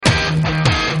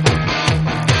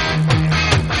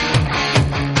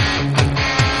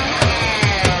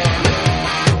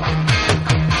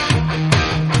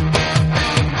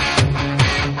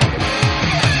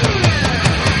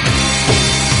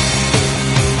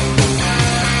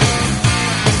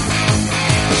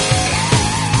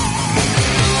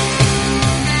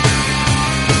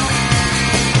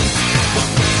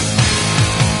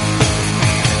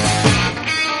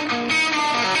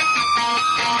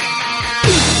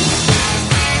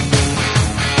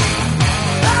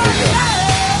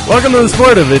Welcome to the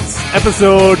Sportive. It's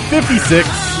episode 56.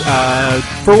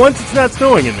 For once, it's not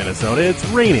snowing in Minnesota. It's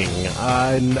raining.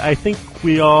 And I think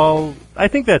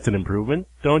that's an improvement,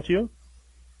 don't you?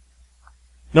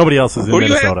 Nobody else is in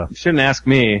Minnesota. You shouldn't ask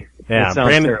me. Yeah, that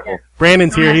sounds terrible.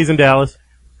 Brandon's here. He's in Dallas.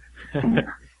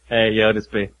 Hey, yo, this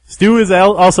B. Stu is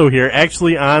also here,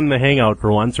 actually on the hangout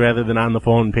for once, rather than on the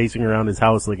phone pacing around his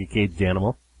house like a caged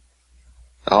animal.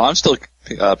 Oh, I'm still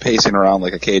pacing around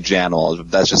like a caged animal.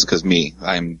 That's just because me.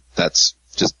 That's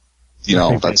just,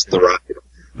 that's the rock.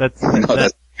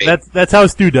 That's how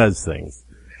Stu does things.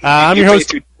 I'm your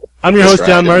host,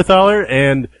 John Marthaler,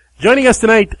 and joining us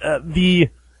tonight, the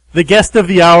guest of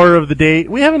the hour of the day.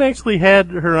 We haven't actually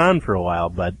had her on for a while,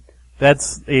 but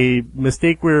that's a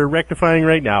mistake we're rectifying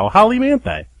right now. Holly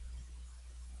Manthai.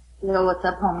 Yo, what's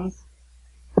up, homies?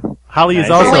 Holly is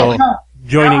also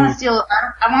joining.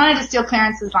 I wanted to steal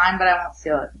Clarence's line, but I won't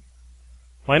steal it.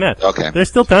 Why not? Okay. There's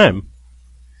still time.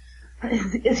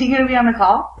 Is he going to be on the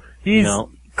call?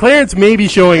 Clarence may be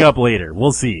showing up later.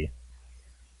 We'll see.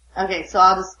 Okay, so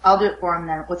I'll do it for him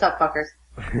then. What's up, fuckers?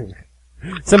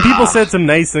 Some people said some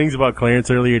nice things about Clarence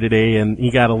earlier today, and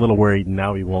he got a little worried, and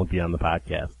now he won't be on the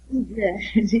podcast. He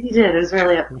did. It was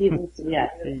really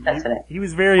upset today. He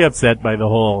was very upset by the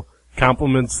whole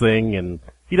compliments thing, and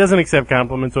he doesn't accept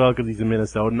compliments well because he's in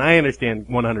Minnesota, and I understand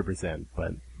 100%,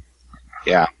 but...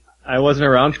 Yeah. I wasn't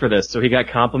around for this, so he got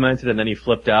complimented and then he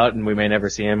flipped out and we may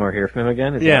never see him or hear from him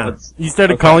again? He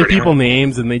started calling people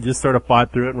names and they just sort of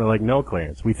fought through it and were like, no,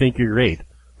 Clarence, we think you're great.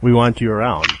 We want you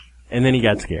around. And then he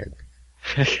got scared.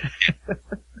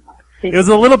 It was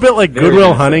a little bit like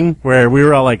Goodwill Hunting, where we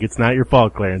were all like, it's not your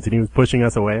fault, Clarence, and he was pushing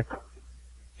us away.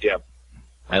 Yep.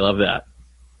 I love that.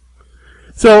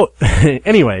 So,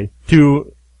 anyway,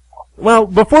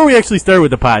 before we actually start with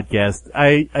the podcast,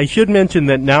 I should mention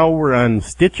that now we're on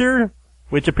Stitcher,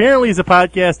 which apparently is a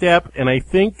podcast app, and I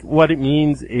think what it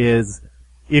means is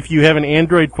if you have an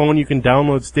Android phone, you can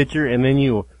download Stitcher, and then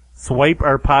you swipe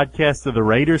our podcast to the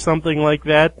right or something like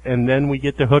that, and then we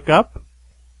get to hook up.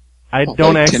 I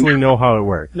don't actually know how it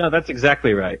works. No, that's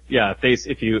exactly right. Yeah,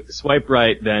 if you swipe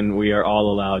right, then we are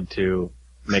all allowed to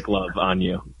make love on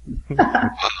you.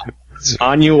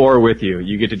 On you or with you.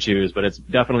 You get to choose, but it's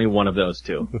definitely one of those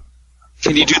two.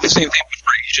 Can you do the same thing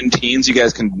for Asian teens? You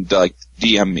guys can,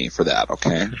 DM me for that,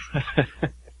 okay?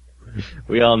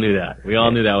 We all knew that. We all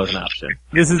knew that was an option.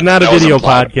 This is not a video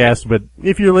podcast, but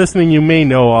if you're listening, you may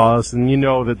know us, and you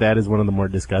know that is one of the more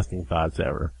disgusting thoughts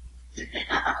ever.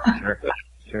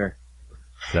 Sure.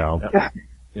 So.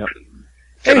 Yep.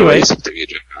 Anyway.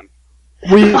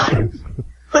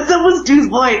 What's up with Stu's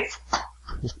voice?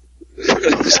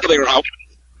 Something wrong.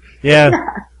 Yeah.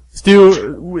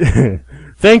 Stu,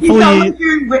 thankfully... You sound like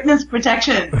you're in witness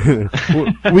protection.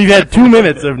 We've had 2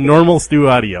 minutes of normal Stu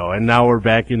audio, and now we're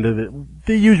back into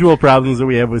the usual problems that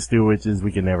we have with Stu, which is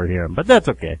we can never hear him. But that's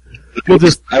okay.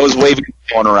 I was waving the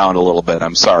phone around a little bit.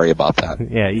 I'm sorry about that.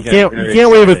 Yeah, you can't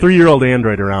wave a 3-year-old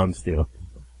Android around, Stu.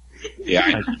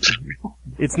 Yeah.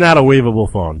 It's not a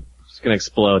waveable phone. It's gonna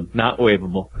explode. Not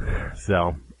waveable.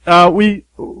 So,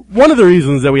 one of the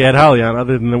reasons that we had Holly on,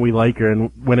 other than that we like her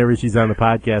and whenever she's on the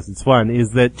podcast it's fun,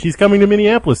 is that she's coming to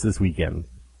Minneapolis this weekend.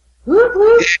 Whoop,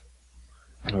 whoop.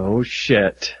 Oh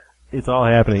shit. It's all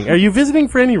happening. Are you visiting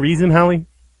for any reason, Holly?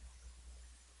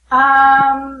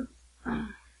 Yeah,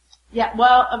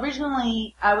 well,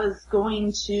 originally I was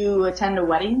going to attend a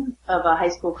wedding of a high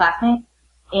school classmate.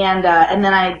 And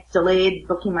then I delayed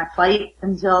booking my flight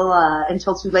until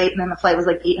too late, and then the flight was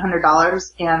like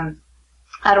 $800, and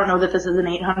I don't know that this is an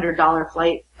 $800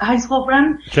 flight, high school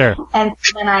friend. Sure. And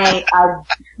then I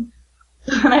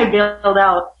bailed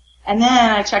out, and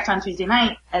then I checked on Tuesday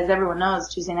night. As everyone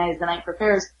knows, Tuesday night is the night for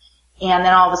fares, and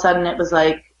then all of a sudden it was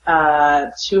like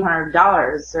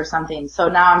 $200 or something. So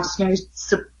now I'm just gonna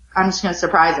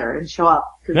surprise her and show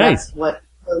up, because nice. That's what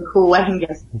really cool wedding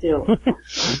guests do.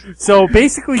 So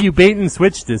basically you bait and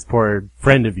switched this poor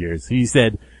friend of yours. So you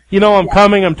said, I'm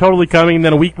coming, I'm totally coming, and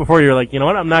then a week before you're like, you know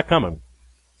what, I'm not coming.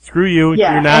 Screw you,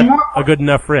 you're not a good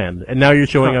enough friend, and now you're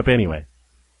showing up anyway.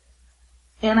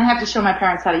 And I have to show my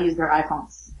parents how to use their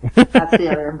iPhones. That's the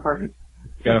other important.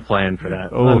 You got a plan for that.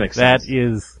 Oh, that makes sense. That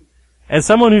is, as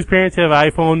someone whose parents have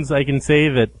iPhones, I can say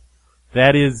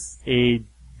that is a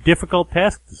difficult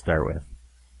task to start with.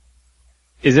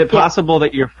 Is it possible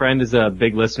that your friend is a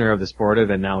big listener of the Sportive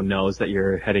and now knows that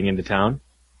you're heading into town?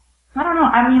 I don't know.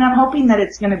 I mean, I'm hoping that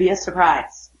it's going to be a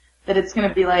surprise. That it's going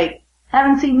to be like,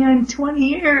 haven't seen you in 20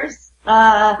 years.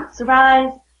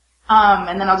 Surprise.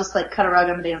 And then I'll just cut a rug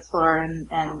on the dance floor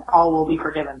and all will be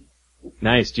forgiven.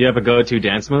 Nice. Do you have a go-to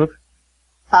dance move?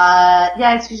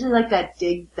 Yeah, it's usually that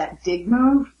dig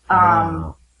move.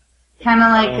 Kind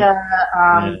of like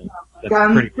that's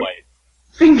guns, pretty white.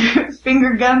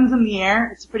 finger guns in the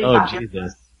air. It's pretty Oh, popular.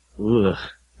 Jesus. Ugh.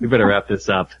 We better wrap this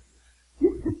up.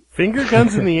 Finger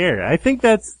guns in the air. I think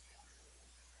that's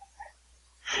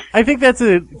a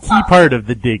key part of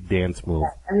the dig dance move.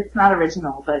 And it's not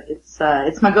original, but it's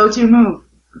my go-to move.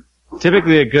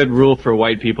 Typically a good rule for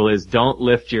white people is don't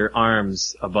lift your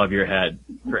arms above your head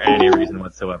for any reason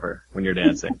whatsoever when you're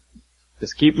dancing.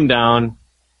 Just keep them down.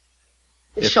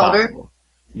 The shoulder. Possible.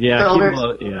 Yeah, Shoulders. keep them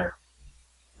low, yeah.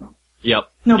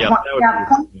 Yep. No, yep. point, That would yeah,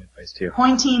 be point, my advice too.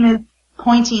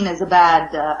 pointing is a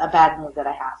bad move that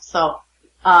I have. So,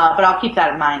 but I'll keep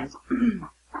that in mind.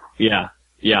 Yeah.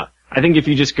 I think if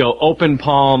you just go open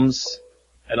palms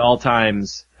at all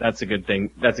times, that's a good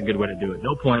thing. That's a good way to do it.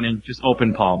 No pointing, just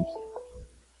open palms.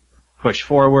 Push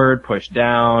forward, push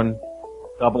down,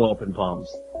 double open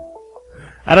palms.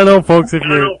 I don't know, folks,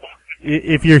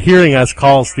 if you're hearing us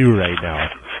call Stu right now.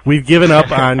 We've given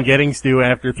up on getting Stu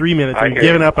after 3 minutes. We've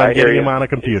given up on getting him on a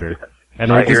computer.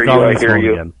 And we're just calling his phone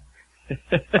again.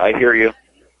 I hear you.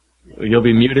 You'll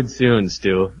be muted soon,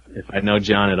 Stu, if I know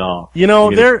John at all. You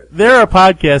know, there are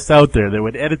podcasts out there that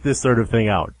would edit this sort of thing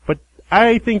out. But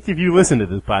I think if you listen to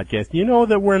this podcast, you know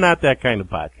that we're not that kind of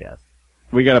podcast.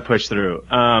 We gotta push through.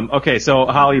 Okay, so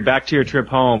Holly, back to your trip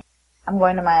home. I'm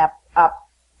going to my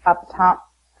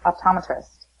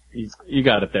optometrist. You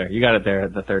got it there. You got it there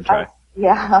at the third try.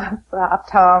 Yeah,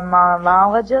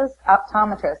 optometrist,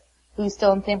 who's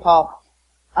still in St. Paul,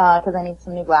 cause I need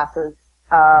some new glasses.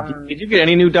 Did you get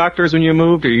any new doctors when you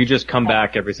moved, or you just come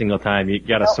back every single time? You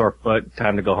got a sore foot,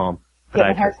 time to go home. Get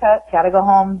my haircut, gotta go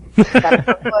home. Gotta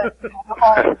go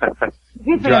home.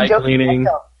 Dry cleaning.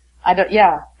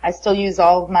 I still use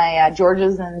all of my,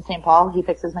 George's in St. Paul. He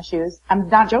fixes my shoes. I'm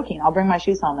not joking. I'll bring my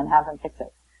shoes home and have him fix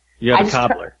it. You have a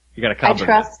cobbler. You got a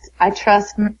cobbler. I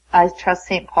trust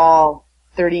St. Paul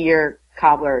 30-year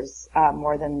cobblers,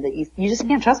 more than the East. You just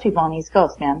can't trust people on the East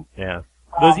Coast, man. Yeah.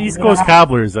 Those East Coast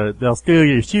cobblers, they'll steal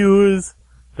your shoes.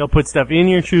 They'll put stuff in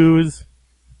your shoes.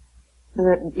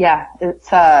 Yeah,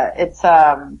 it's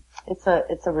a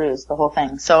ruse, the whole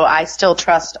thing. So I still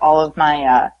trust all of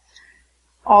my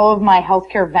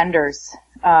healthcare vendors,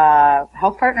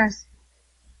 health partners.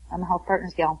 I'm a health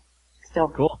partners gal. Still.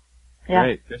 Cool. Yeah.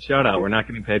 Great. Good shout out. We're not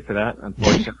getting paid for that,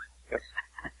 unfortunately.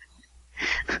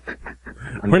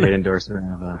 Unpaid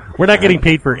endorsement of, We're not getting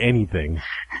paid for anything.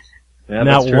 Yeah, not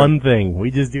that's true. one thing.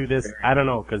 We just do this, I don't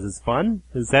know, because it's fun?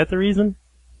 Is that the reason?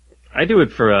 I do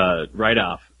it for a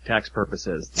write-off, tax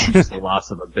purposes. It's just the loss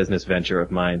of a business venture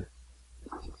of mine.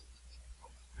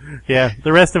 Yeah,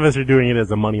 the rest of us are doing it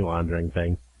as a money laundering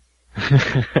thing.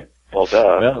 Well,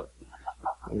 duh.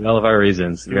 We all have our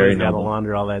reasons. Very gotta noble.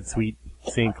 launder all that sweet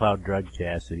St. Cloud drug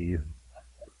cash that he's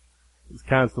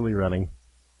constantly running.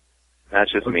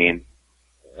 That's just mean.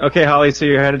 Okay, Holly, so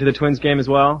you're headed to the Twins game as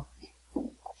well?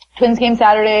 Twins game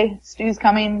Saturday. Stu's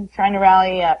coming, trying to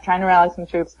rally some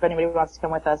troops if anybody wants to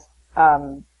come with us.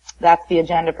 That's the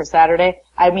agenda for Saturday.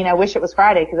 I mean, I wish it was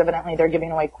Friday because evidently they're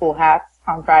giving away cool hats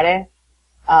on Friday.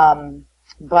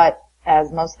 But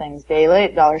as most things, day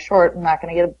late, dollar short. I'm not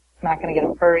gonna get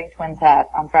a furry Twins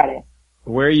hat on Friday.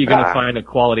 Where are you going to find a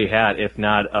quality hat if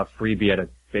not a freebie at a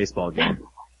baseball game?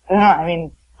 I don't know. I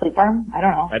mean, Fleet Farm? I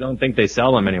don't know. I don't think they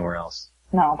sell them anywhere else.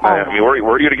 No, I probably mean, where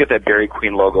are you going to get that Dairy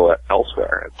Queen logo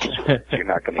elsewhere? You're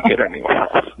not going to get it anywhere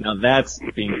else. Now that's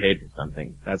being paid for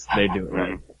something. They do it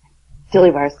right.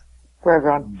 Dilly bars for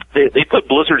everyone. They put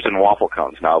blizzards in waffle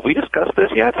cones now. Have we discussed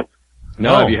this yet?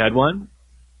 No, have you had one?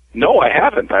 No, I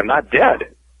haven't. I'm not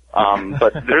dead.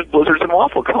 But there's blizzards in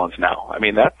waffle cones now. I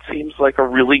mean, that seems like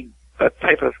that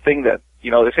type of thing that,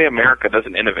 they say America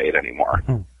doesn't innovate anymore.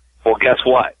 Well, guess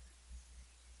what?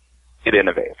 It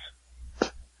innovates.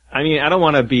 I mean, I don't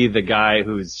want to be the guy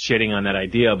who's shitting on that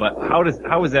idea, but how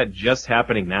is that just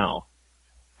happening now?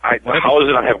 How does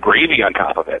it not have gravy on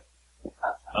top of it?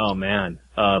 Oh man,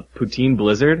 poutine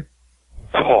blizzard?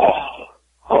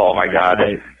 Oh my God.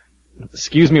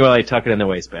 Excuse me while I tuck it in the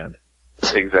waistband.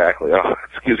 Exactly. Oh,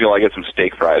 excuse me while I get some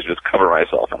steak fries, just cover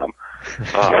myself in them.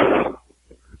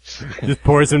 Just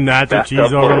pour some nacho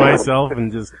cheese over myself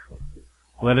and just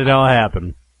let it all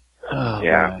happen. Oh,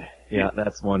 yeah. Boy. Yeah,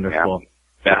 that's wonderful. Yeah.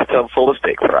 Bathtub full of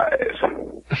steak fries.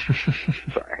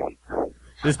 Sorry.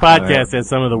 This podcast has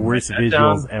some of the worst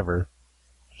visuals ever.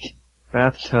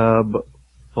 Bathtub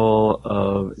full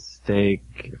of steak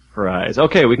fries.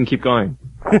 Okay, we can keep going.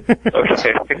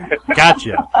 Okay.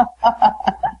 Gotcha.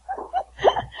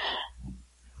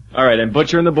 All right, and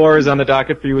Butcher and the Boar is on the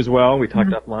docket for you as well. We talked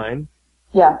offline.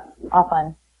 Yeah,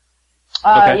 offline.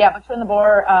 Okay. Yeah, Butcher and the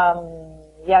Boar,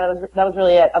 that was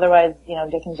really it. Otherwise,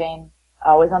 Dick and Jane,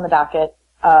 always on the docket.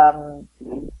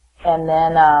 And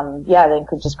then, then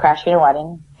could just crashing a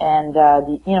wedding and,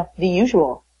 the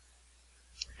usual.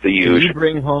 The Can usual. you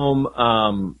bring home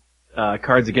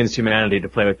Cards Against Humanity to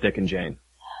play with Dick and Jane?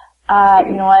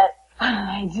 You know what?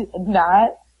 I did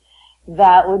not.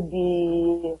 That would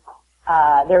be,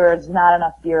 there is not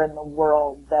enough beer in the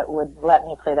world that would let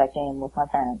me play that game with my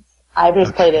parents. I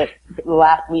just played it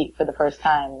last week for the first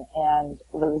time and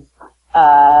was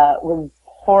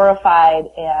horrified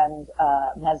and,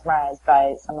 mesmerized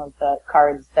by some of the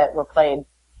cards that were played.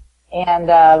 And,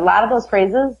 a lot of those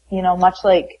phrases, much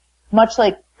like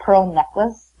pearl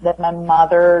necklace that my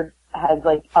mother has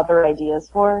like other ideas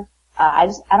for. I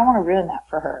don't want to ruin that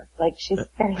for her. Like, she's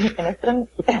very innocent,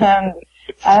 and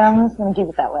I'm just going to keep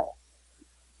it that way.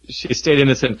 She stayed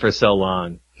innocent for so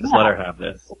long. Just let her have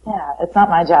this. Yeah, it's not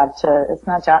my job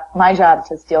my job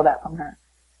to steal that from her.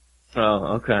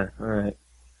 Oh, okay. All right.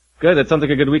 Good. That sounds like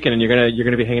a good weekend, and you're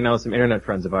gonna be hanging out with some internet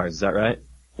friends of ours. Is that right?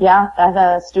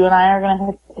 Yeah, Stu and I are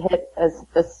going to hit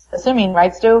assuming,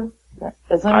 right, Stu?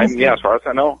 As far as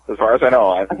I know.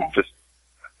 I just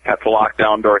have to lock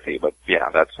down Dorothy, but yeah,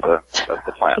 that's the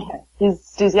plan. Okay.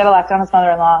 Stu's got to lock down his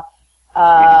mother-in-law.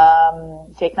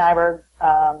 Jake Nyberg,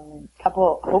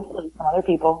 hopefully some other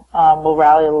people. We'll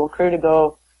rally a little crew to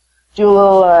go do a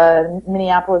little,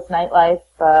 Minneapolis nightlife.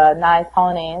 Nye's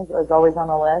Polonaise is always on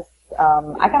the list.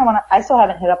 I still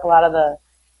haven't hit up a lot of the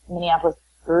Minneapolis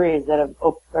breweries that have,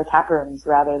 or tap rooms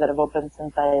rather, that have opened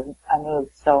since I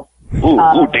moved, so.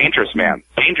 Ooh, Dangerous Man.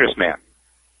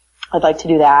 I'd like to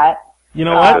do that. You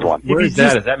know what? Where is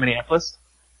that? Is that Minneapolis?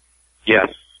 Yes.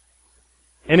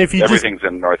 And if you Everything's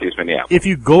in Northeast Minneapolis. if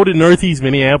you go to Northeast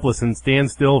Minneapolis and stand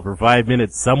still for 5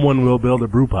 minutes, someone will build a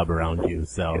brew pub around you,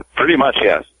 so. Pretty much,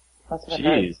 yes.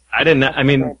 Jeez.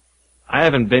 I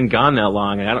haven't been gone that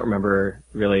long, and I don't remember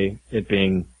really it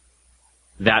being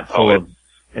that full of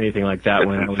anything like that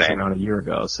when I was around a year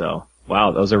ago, so.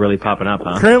 Wow, those are really popping up,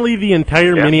 huh? Currently, the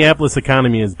entire Minneapolis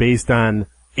economy is based on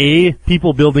A,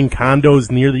 people building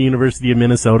condos near the University of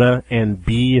Minnesota, and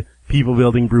B, people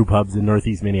building brew pubs in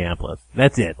Northeast Minneapolis.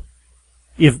 That's it.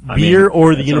 If beer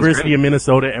or the University of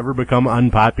Minnesota ever become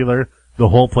unpopular, the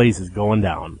whole place is going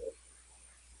down.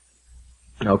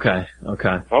 Okay.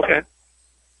 Okay.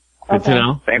 Good to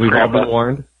know. Thanks We've for all having been us.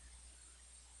 warned.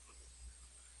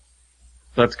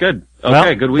 That's good. Okay,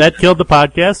 Well, good week. that killed the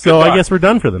podcast, so Good I talk. guess we're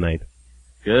done for the night.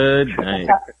 Good night.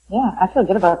 Yeah, I feel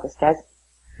good about this, guys.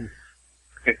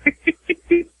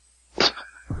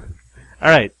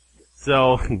 Alright,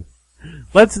 so,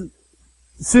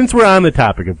 since we're on the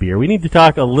topic of beer, we need to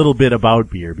talk a little bit about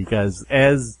beer, because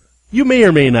as you may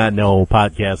or may not know,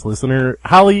 podcast listener,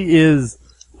 Holly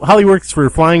works for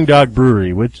Flying Dog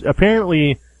Brewery, which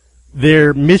apparently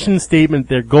their mission statement,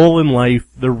 their goal in life,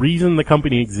 the reason the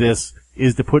company exists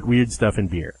is to put weird stuff in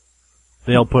beer.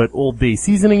 They'll put Old Bay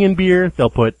seasoning in beer, they'll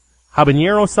put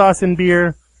habanero sauce in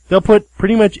beer, they'll put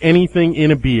pretty much anything in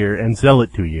a beer and sell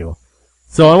it to you.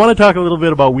 So I want to talk a little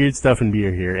bit about weird stuff in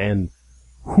beer here and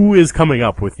who is coming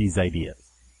up with these ideas.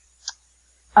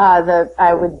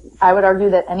 I would argue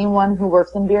that anyone who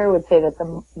works in beer would say that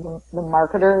the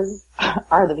marketers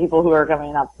are the people who are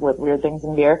coming up with weird things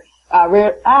in beer.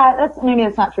 Maybe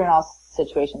it's not true in all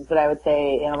situations, but I would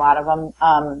say in a lot of them.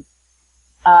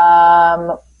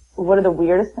 What are the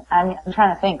weirdest? I'm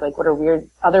trying to think, like, what are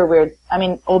other weird,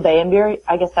 Old Bay and beer,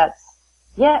 I guess I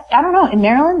don't know. In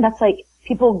Maryland, that's like,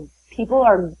 people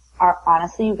are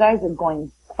honestly, you guys are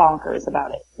going bonkers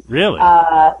about it. Really?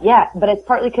 Yeah, but it's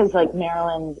partly because, like,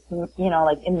 Maryland,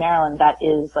 like, in Maryland, that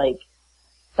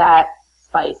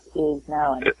spice is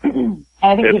Maryland. And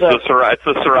I think It's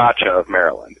the sriracha of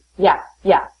Maryland. Yeah.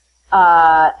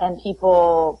 And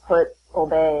people put Old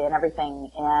Bay and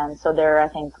everything, and so they're, I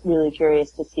think, really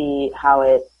curious to see how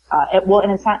and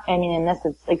it's not, in this,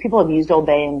 it's like, people have used Old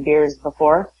Bay in beers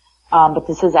before, but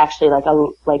this is actually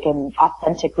like an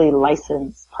authentically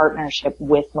licensed partnership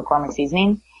with McCormick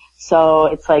Seasoning. So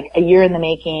it's like a year in the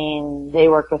making. They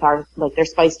worked with their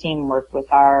spice team worked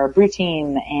with our brew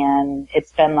team, and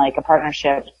it's been like a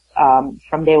partnership,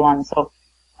 from day one. So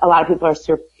a lot of people are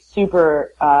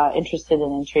super interested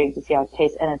and intrigued to see how it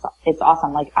tastes, and it's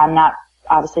awesome. Like, I'm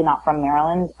obviously not from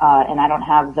Maryland, and I don't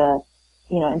have the,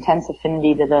 intense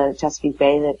affinity to the Chesapeake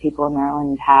Bay that people in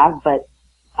Maryland have, but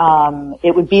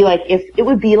it would be like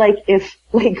if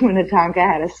Lake Minnetonka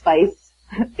had a spice,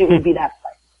 it would be that spice.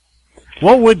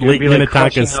 What would Lake It'd be like Minnetonka's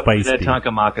crushing up spice be?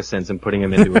 Minnetonka moccasins and putting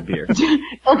them into a beer.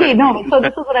 Okay, no, so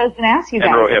this is what I was going to ask you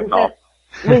guys.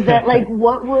 Was that like,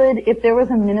 what would, if there was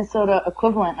a Minnesota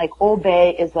equivalent, like Old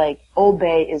Bay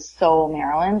is so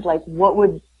Maryland, like what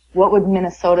would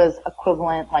Minnesota's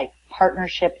equivalent, like,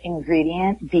 partnership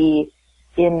ingredient be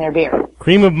in their beer?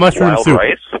 Cream of mushroom Wild soup.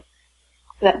 rice?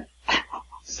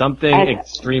 Something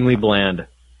extremely bland.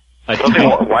 Something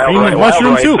wild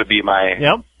mushroom rice soup would be my.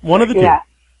 Yep, one of the two. Yeah.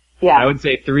 Yeah. I would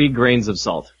say 3 grains of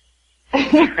salt.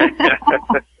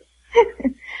 I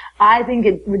think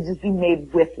it would just be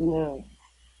made with loons.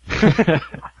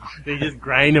 They just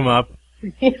grind them up.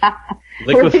 Yeah.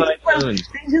 Liquefied loons.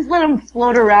 They just let them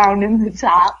float around in the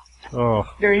top Oh,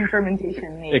 during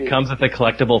fermentation, maybe. It comes with a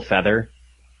collectible feather.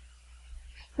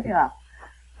 Yeah.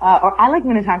 Or I like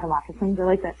Minnetonka moccasins. I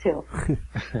like that too.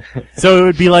 so it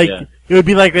would be like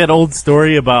Yeah. that old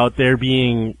story about there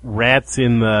being rats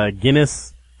in the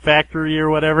Guinness factory or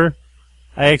whatever.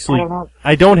 I don't know.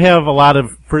 I don't have a lot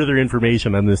of further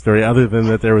information on this story other than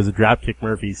that there was a Dropkick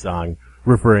Murphys song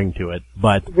referring to it.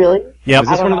 But Really? yeah, Was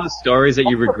this one of those stories that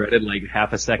you regretted like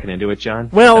half a second into it, John?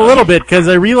 well, a little bit because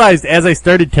I realized as I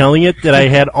started telling it that I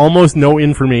had almost no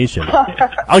information.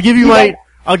 I'll give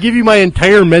you my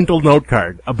entire mental note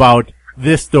card about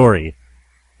this story.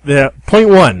 The point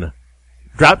 1,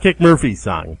 Dropkick Murphys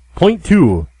song. Point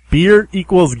 2, beer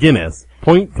equals Guinness.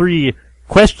 Point 3,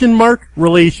 question mark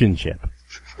relationship.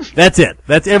 That's it.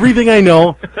 That's everything I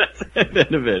know. That's the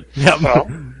end of it. Yep.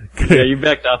 Yeah, you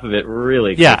backed off of it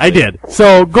really quickly. Yeah, I did.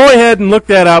 So go ahead and look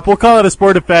that up. We'll call it a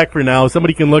sportive fact for now.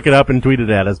 Somebody can look it up and tweet it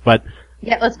at us. But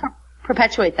Yeah, let's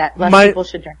perpetuate that. Less people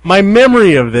should drink. my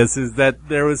memory of this is that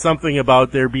there was something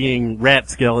about there being rat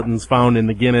skeletons found in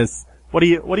the Guinness. What do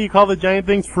you call the giant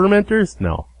things? Fermenters?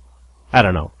 No. I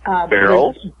don't know.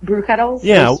 Barrels? Brew kettles?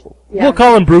 Yeah, we'll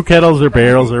call them brew kettles or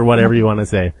barrels or whatever you want to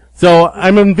say. So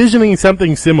I'm envisioning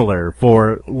something similar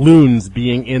for loons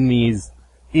being in these.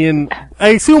 I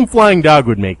assume Flying Dog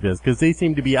would make this because they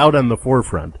seem to be out on the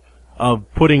forefront of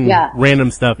putting random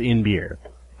stuff in beer.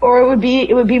 Or it would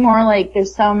be more like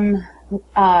there's some.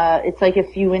 It's like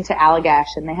if you went to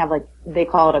Allagash and they have they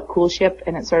call it a cool ship,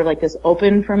 and it's sort of like this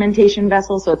open fermentation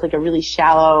vessel. So it's like a really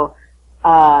shallow.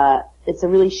 It's a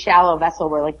really shallow vessel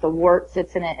where like the wort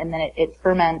sits in it and then it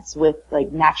ferments with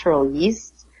like natural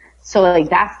yeast. So like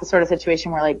that's the sort of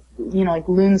situation where like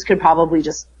loons could probably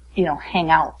just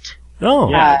hang out. Oh.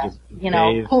 Yeah,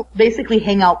 Basically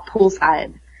hang out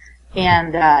poolside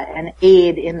and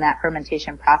aid in that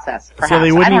fermentation process. Perhaps. So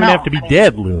they wouldn't even have to be I mean,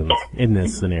 dead loons in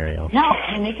this scenario. No,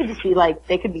 I mean they could just be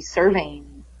they could be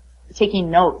surveying,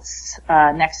 taking notes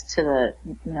next to the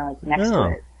to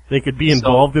it. They could be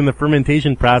involved in the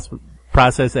fermentation process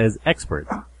as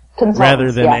experts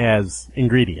rather than as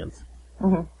ingredients.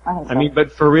 Mm-hmm. I think so. I mean,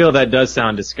 but for real, that does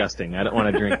sound disgusting. I don't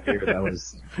want to drink beer that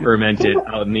was fermented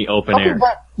out in the open air.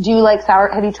 But do you like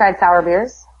have you tried sour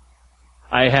beers?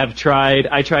 I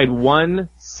tried one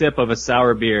sip of a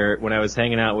sour beer when I was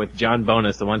hanging out with John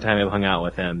Bonus the one time I hung out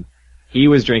with him. He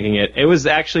was drinking it. It was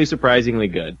actually surprisingly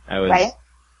good. Right?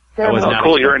 Not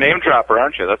Cool, you're a name dropper,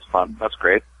 aren't you? That's fun. That's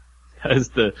great. That is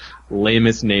the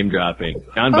lamest name dropping.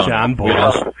 John Bonus. John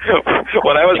Bonus.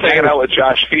 When I was hanging out with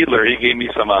Josh Fiedler, he gave me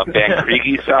some Van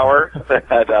Kriege sour that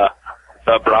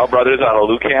the Brow Brothers out of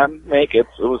Lucan make. It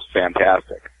was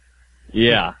fantastic.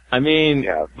 Yeah, I mean,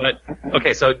 Yeah. but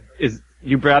okay. So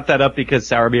you brought that up because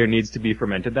sour beer needs to be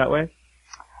fermented that way?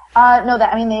 No,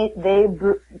 they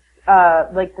brew,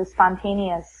 like the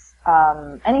spontaneous,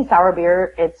 any sour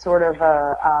beer, it's sort of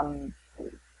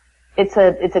it's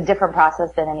a different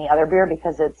process than any other beer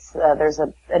because there's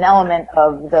an element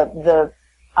of the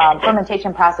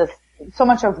fermentation process. So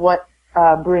much of what,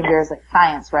 brewing beer is like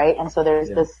science, right? And so there's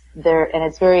and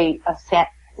it's very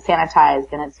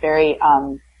sanitized and it's very,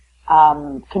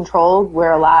 controlled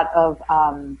where a lot of,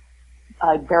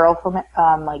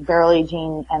 barrel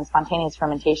aging and spontaneous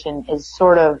fermentation is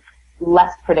sort of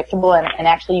less predictable and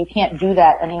actually you can't do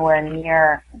that anywhere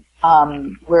near,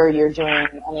 where you're doing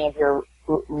any of your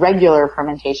regular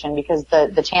fermentation because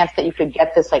the chance that you could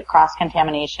get this like cross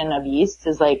contamination of yeast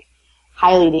is like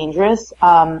highly dangerous.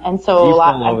 And so yeast a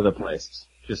lot all over the place.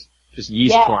 Just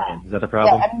yeast flying. Is that the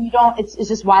problem? Yeah, I mean it's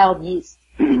just wild yeast.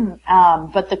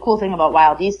 But the cool thing about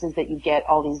wild yeast is that you get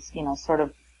all these, sort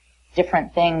of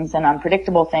different things and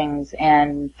unpredictable things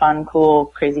and fun, cool,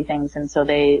 crazy things. And so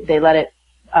they let it,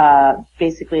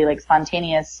 basically like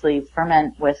spontaneously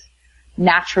ferment with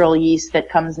natural yeast that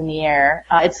comes in the air.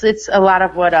 It's a lot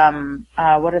of what are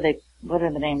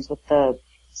the names with the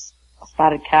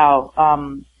spotted cow?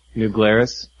 New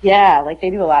Glarus? Yeah, like they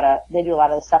do a lot of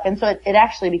the stuff. And so it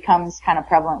actually becomes kind of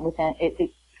prevalent within,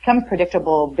 it becomes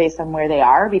predictable based on where they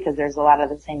are because there's a lot of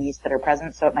the same yeast that are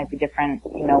present. So it might be different,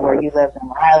 where you live and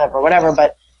where I live or whatever.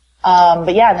 But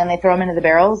yeah, and then they throw them into the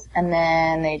barrels and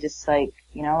then they just like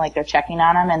they're checking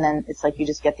on them. And then it's like you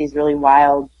just get these really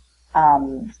wild,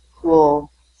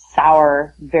 cool,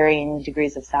 sour, varying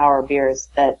degrees of sour beers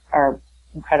that are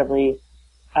incredibly,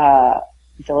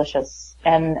 delicious.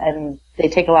 And they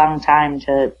take a long time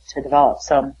to develop,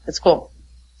 so it's cool.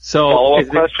 So, Follow-up is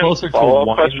it question? closer to Follow-up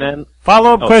wine question? then?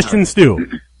 Follow-up Oh, question, Stu.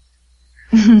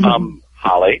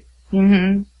 Holly.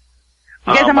 You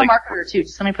guys, I'm a Like- marketer too.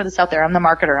 Just let me put this out there. I'm the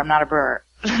marketer. I'm not a brewer.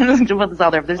 Just to put this out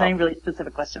there if there's any really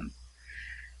specific questions.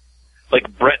 Like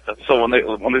Brett, so when they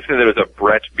say there's a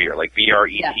Brett beer, like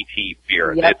BRETT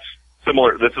beer, Yep. it's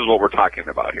similar. This is what we're talking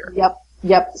about here.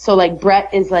 Yep. So like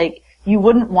Brett is like, you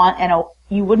wouldn't want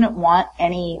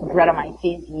any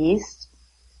Brettanomyces yeast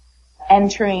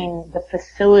entering the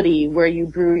facility where you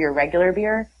brew your regular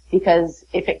beer, because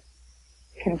if it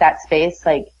can that space,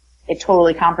 like it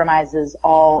totally compromises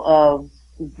all of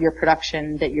your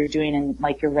production that you're doing in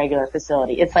like your regular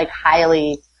facility. It's like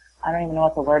highly, I don't even know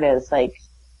what the word is, like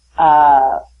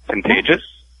Contagious?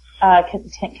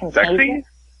 contagious.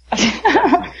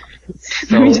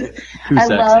 So, too I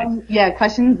sexy. love,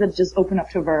 questions that just open up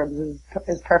to verbs is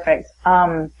perfect.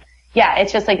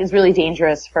 It's just like, it's really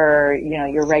dangerous for,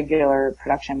 your regular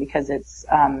production, because if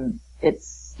it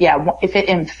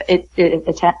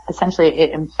essentially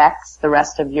it infects the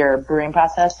rest of your brewing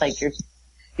process, like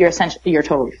you're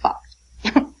totally fucked.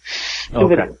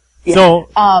 Okay. Yeah. So,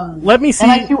 let me see.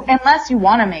 Unless you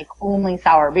want to make only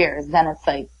sour beers, then it's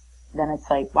like,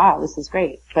 wow, this is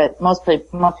great. But most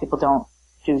people don't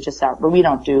do just sour, but we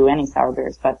don't do any sour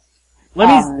beers, but.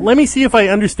 Let me see if I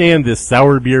understand this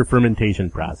sour beer fermentation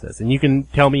process, and you can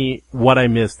tell me what I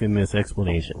missed in this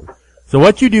explanation. So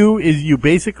what you do is you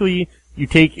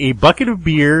take a bucket of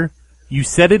beer, you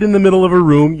set it in the middle of a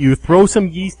room, you throw some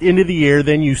yeast into the air,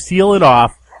 then you seal it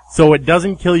off so it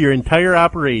doesn't kill your entire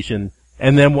operation,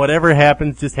 and then whatever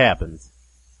happens just happens.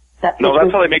 No,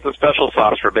 that's how they make the special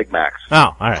sauce for Big Macs.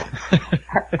 Oh, alright.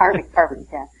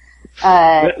 Perfect,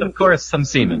 yeah. Of course, some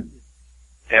semen.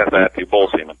 Yeah, that too, bowl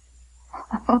semen.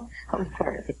 Of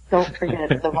course. Don't forget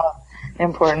the most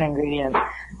important ingredient.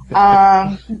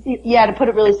 To put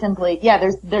it really simply,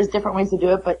 there's different ways to do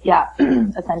it, but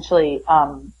essentially,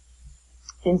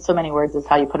 in so many words is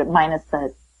how you put it, minus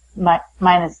the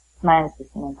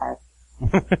semen part.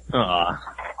 Aw.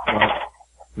 Well,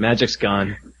 magic's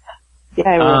gone. Yeah,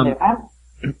 I really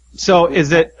do. So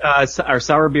is it, are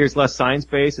sour beers less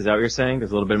science-based? Is that what you're saying?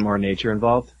 There's a little bit more nature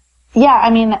involved? Yeah, I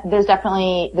mean, I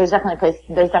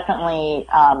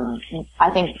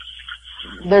think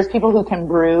there's people who can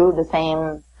brew the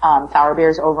same, sour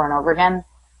beers over and over again.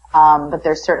 But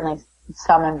there's certainly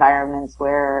some environments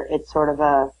where it's sort of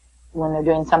when they're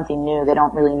doing something new, they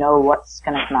don't really know what's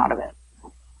gonna come out of it.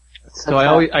 So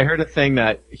I heard a thing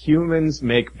that humans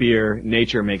make beer,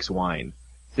 nature makes wine.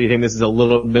 So you think this is a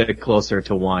little bit closer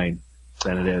to wine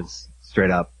than it is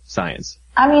straight up science?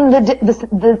 I mean,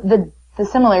 the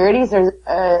similarities is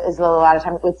a lot of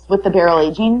times with the barrel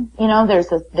aging.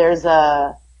 There's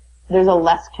a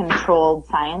less controlled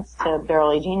science to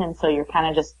barrel aging, and so you're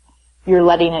kind of you're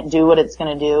letting it do what it's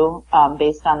going to do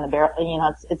based on the barrel.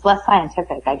 It's less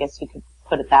scientific, I guess you could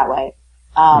put it that way.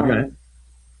 Okay.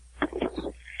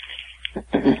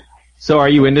 So are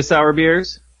you into sour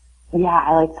beers? Yeah,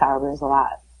 I like sour beers a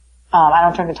lot. I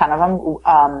don't drink a ton of them.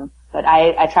 But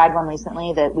I tried one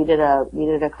recently that we did a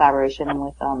collaboration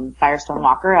with, Firestone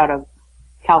Walker out of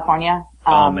California.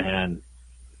 Oh man.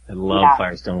 I love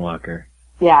Firestone Walker.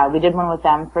 Yeah, we did one with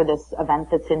them for this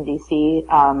event that's in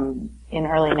DC, in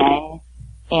early May.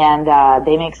 And,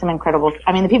 they make some incredible,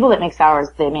 the people that make sours,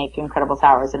 they make incredible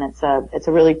sours, and it's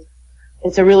a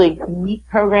really neat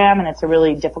program, and it's a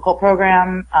really difficult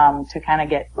program, to kind of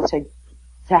get, to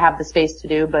have the space to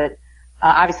do, but,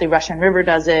 obviously Russian River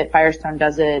does it, Firestone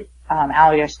does it,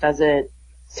 Allagash does it,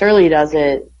 Surly does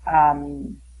it.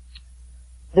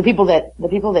 The people that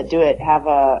do it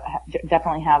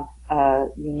definitely have a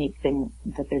unique thing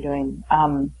that they're doing.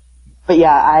 But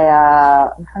yeah,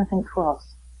 I'm trying to think who else.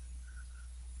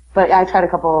 But I tried a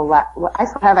couple I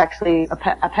still have actually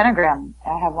a pentagram.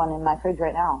 I have one in my fridge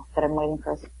right now that I'm waiting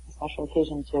for a special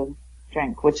occasion to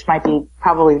drink, which might be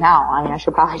probably now. I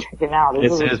should probably drink it now.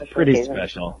 This is pretty occasion.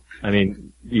 Special.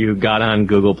 You got on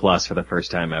Google Plus for the first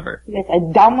time ever. Yes, I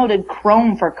downloaded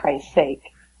Chrome for Christ's sake.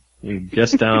 You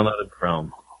just downloaded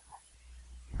Chrome.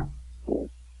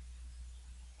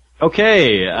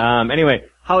 Okay, anyway,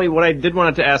 Holly, what I did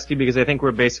wanted to ask you, because I think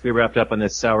we're basically wrapped up on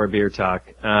this sour beer talk,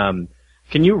 can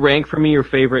you rank for me your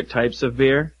favorite types of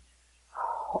beer?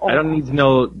 Oh. I don't need to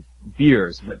know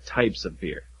beers, but types of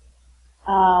beer.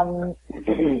 Wow,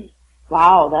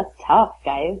 that's tough,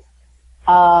 guys.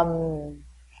 I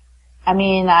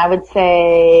would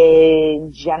say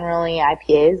generally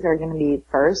IPAs are going to be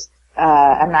first.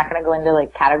 I'm not going to go into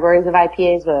like categories of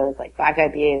IPAs, whether it's like black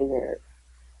IPAs or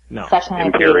session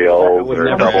Imperial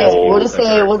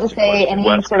IPAs. We'll just say any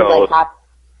West sort of like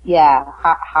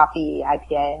hoppy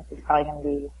IPA is probably going to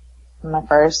be my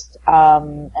first.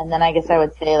 And then I guess I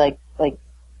would say like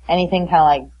anything kind of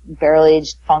like barrel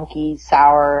aged, funky,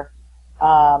 sour.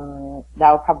 That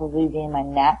would probably be my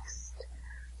next.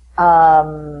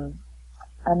 And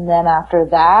then after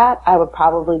that, I would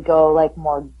probably go like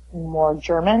more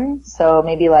German. So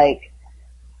maybe like,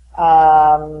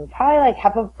 probably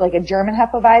like a German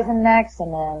Hefeweizen next,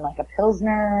 and then like a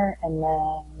Pilsner, and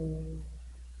then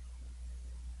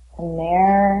from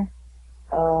there,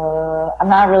 I'm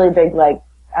not really big, like,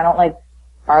 I don't like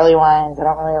barley wines. I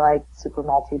don't really like super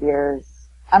malty beers.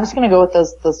 I'm just gonna go with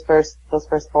those first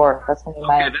four. That's gonna be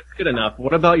my. Okay, that's good enough.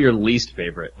 What about your least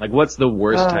favorite? Like, what's the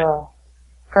worst type?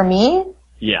 For me?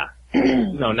 Yeah.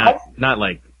 No, not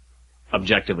like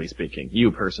objectively speaking.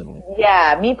 You personally.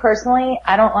 Yeah, me personally,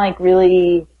 I don't like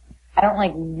really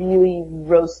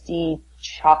roasty,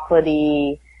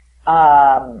 chocolatey,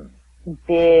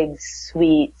 big,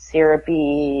 sweet,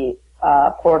 syrupy,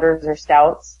 porters or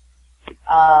stouts.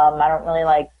 I don't really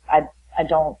like, I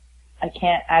don't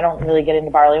really get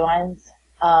into barley wines.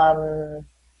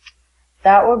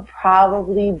 That would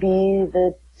probably be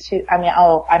the two. I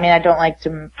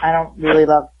don't really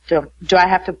love, do I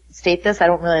have to state this? I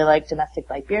don't really like domestic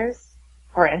light beers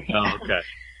or anything. Oh, okay.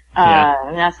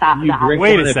 Yeah. That's not,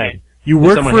 Wait a second. You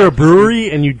work for a brewery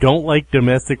and you don't like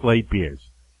domestic light beers.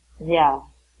 Yeah.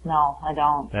 No, I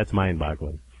don't. That's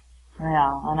mind-boggling. Yeah,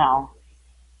 I know.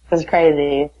 It's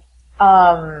crazy.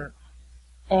 Yeah,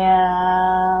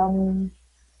 I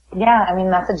mean,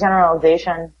 that's a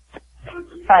generalization.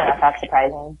 Probably not that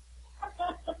surprising.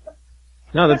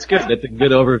 No, that's good. That's a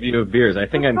good overview of beers. I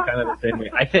think I'm kind of the same way.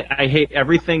 I hate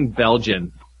everything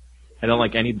Belgian. I don't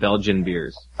like any Belgian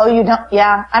beers. Oh, you don't?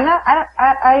 Yeah,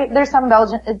 there's some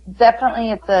Belgian, is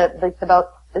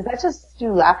that just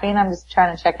you laughing? I'm just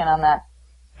trying to check in on that.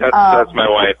 That's my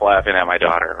wife laughing at my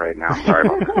daughter right now. Sorry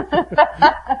about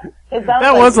that.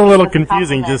 That was a little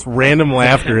confusing, just random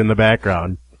laughter in the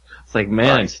background. It's like,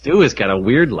 man, Stu has got a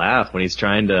weird laugh when he's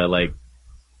trying to, like,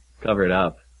 cover it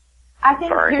up. I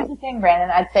think, here's the thing, Brandon,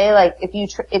 I'd say, like,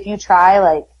 if you try,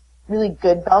 like, really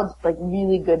good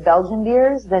Belgian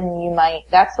beers, then you might,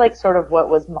 that's like sort of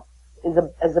what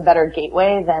is a better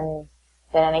gateway than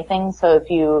anything. So if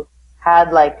you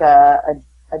had like a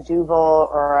Duvel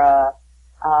or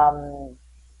I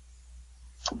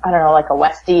don't know, like a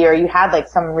Westie, or you had like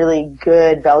some really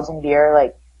good Belgian beer,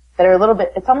 like, that are a little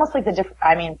bit, it's almost like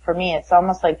for me, it's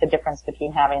almost like the difference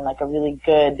between having like a really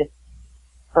good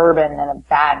bourbon and a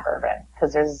bad bourbon.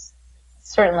 Cause there's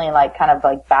certainly like kind of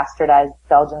like bastardized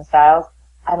Belgian styles.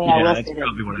 I mean, I will say that's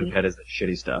probably what I've had is the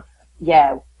shitty stuff.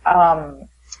 Yeah. But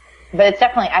it's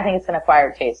definitely, I think it's an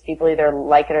acquired taste. People either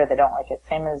like it or they don't like it.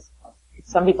 Same as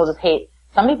some people just hate.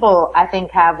 Some people, I think,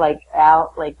 have like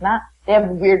they have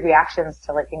weird reactions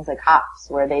to like things like hops,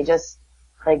 where they just,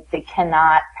 like, they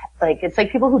cannot, like, it's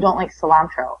like people who don't like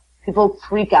cilantro. People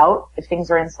freak out if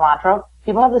things are in cilantro.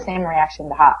 People have the same reaction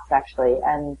to hops, actually,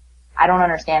 and I don't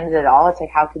understand it at all. It's like,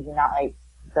 how could you not like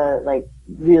the, like,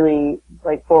 really,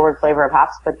 like, forward flavor of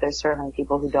hops? But there's certainly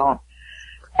people who don't.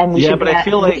 And we should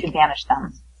banish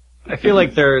them. I feel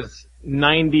like there's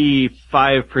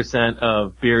 95%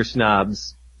 of beer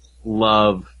snobs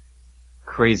love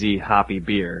crazy hoppy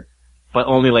beer, but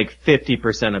only like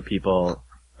 50% of people,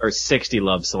 or 60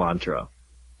 love cilantro.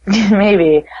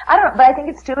 Maybe. I don't know, but I think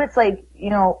it's too, it's like, you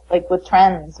know, like with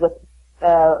trends, with,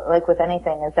 like with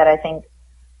anything, is that I think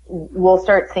we'll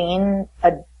start seeing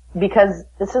because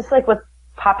this is like with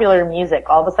popular music,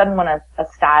 all of a sudden when a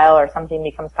style or something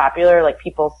becomes popular, like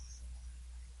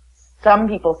some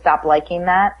people stop liking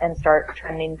that and start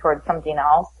trending towards something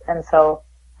else. And so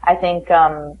I think,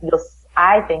 you'll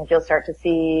start to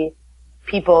see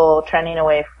people trending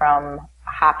away from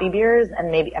hoppy beers,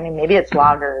 and maybe it's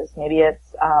lagers, maybe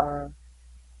it's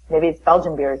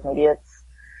Belgian beers, maybe it's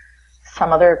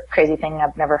some other crazy thing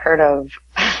I've never heard of.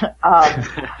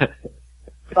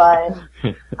 But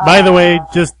by the way,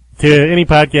 just to any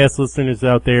podcast listeners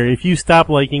out there, if you stop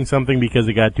liking something because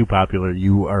it got too popular,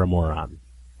 you are a moron.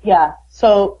 Yeah.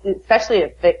 So, especially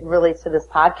if it relates to this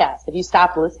podcast, if you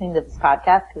stop listening to this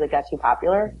podcast because it got too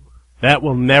popular, that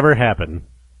will never happen.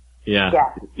 Yeah.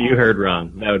 You heard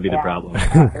wrong. That would be the problem.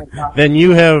 Then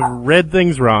you have read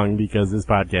things wrong, because this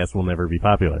podcast will never be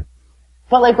popular.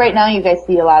 But like right now, you guys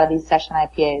see a lot of these session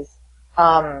IPAs.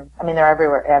 I mean, they're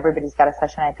everywhere. Everybody's got a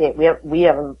session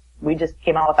IPA. We just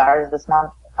came out with ours this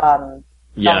month.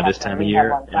 This time of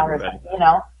year, everybody. You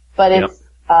know, but it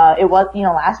was, you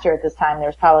know, last year at this time, there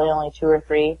was probably only 2 or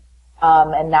 3.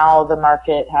 And now the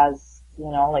market has,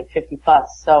 you know, like 50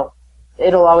 plus. So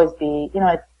it'll always be, you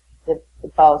know,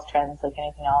 it follows trends like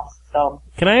anything else. So.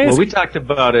 Can I ask? Well, we talked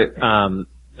about it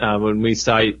when we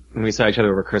saw each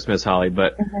other over Christmas, Holly.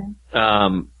 But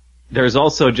there's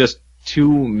also just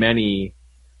too many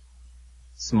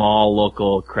small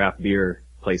local craft beer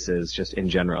places, just in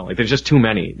general. Like, there's just too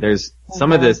many. There's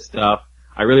some of this stuff.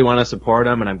 I really want to support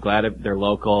them, and I'm glad they're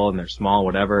local and they're small,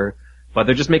 whatever. But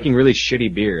they're just making really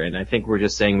shitty beer, and I think we're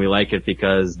just saying we like it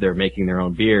because they're making their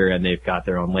own beer and they've got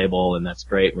their own label, and that's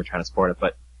great. And we're trying to support it,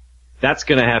 but that's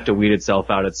going to have to weed itself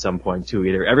out at some point too.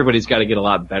 Either everybody's got to get a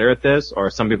lot better at this, or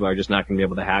some people are just not going to be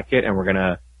able to hack it, and we're going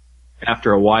to,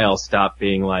 after a while, stop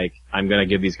being like, I'm going to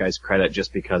give these guys credit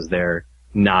just because they're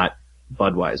not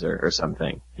Budweiser or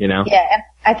something, you know? Yeah, and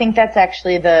I think that's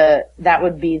actually that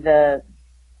would be the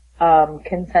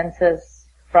consensus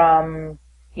from,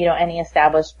 you know, any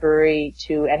established brewery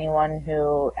to anyone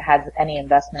who has any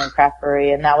investment in craft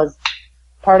brewery. And that was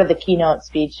part of the keynote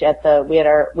speech at we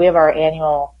have our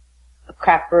annual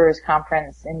craft brewers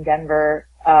conference in Denver.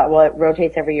 Well, it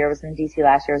rotates every year. It was in DC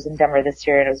last year. It was in Denver this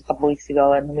year, and it was a couple weeks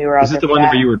ago, and we were out there. Is it the one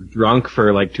where you were drunk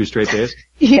for like 2 straight days?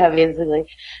 Yeah, basically.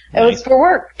 Nice. It was for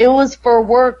work. It was for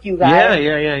work, you guys.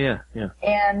 Yeah.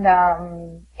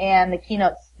 And the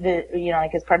keynotes, you know,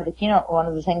 like as part of the keynote, one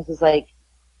of the things was like,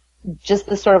 just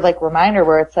this sort of like reminder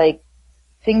where it's like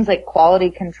things like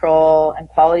quality control and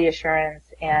quality assurance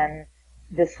and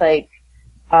this like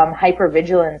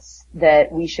hypervigilance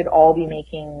that we should all be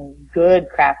making good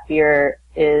craft beer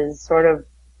is sort of,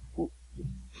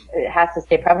 it has to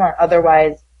stay prevalent.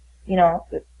 Otherwise, you know,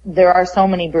 there are so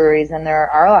many breweries and there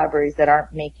are a lot of breweries that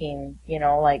aren't making, you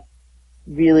know, like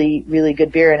really, really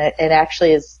good beer, and it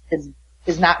actually is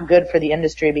not good for the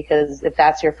industry, because if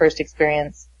that's your first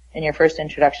experience and your first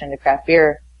introduction to craft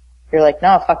beer, you're like,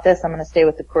 no, fuck this, I'm gonna stay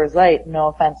with the Coors Light. No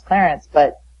offense, Clarence,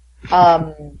 but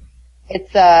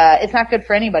it's not good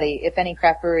for anybody if any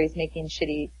craft brewery is making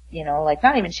shitty, you know, like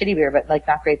not even shitty beer, but like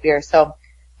not great beer. So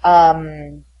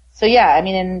yeah, I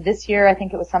mean, in this year, I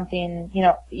think it was something, you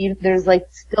know, there's like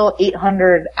still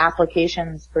 800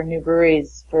 applications for new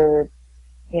breweries for,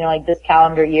 you know, like this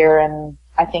calendar year, and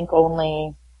I think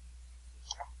only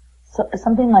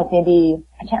something like maybe,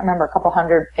 I can't remember, a couple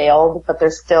hundred failed, but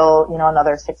there's still, you know,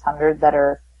 another 600 that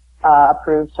are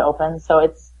approved to open.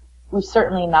 So we've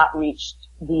certainly not reached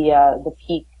the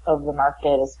peak of the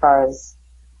market as far as,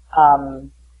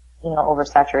 you know,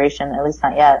 oversaturation, at least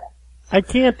not yet. I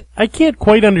can't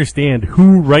quite understand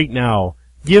who right now,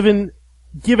 given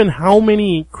how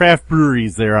many craft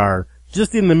breweries there are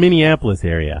just in the Minneapolis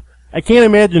area, I can't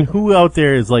imagine who out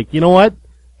there is like, you know what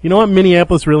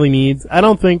Minneapolis really needs? I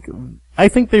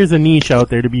think there's a niche out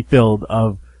there to be filled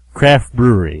of craft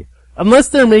brewery. Unless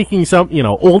they're making some, you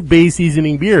know, Old Bay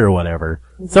seasoning beer or whatever.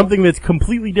 Mm-hmm. Something that's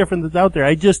completely different that's out there.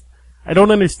 I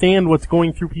don't understand what's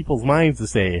going through people's minds to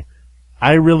say,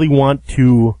 I really want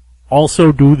to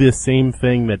also do this same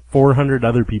thing that 400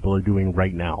 other people are doing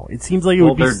right now. It seems like it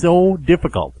would be so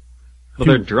difficult. Well,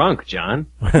 they're drunk, John.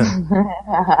 They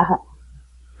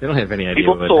don't have any idea.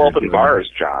 People still open bars,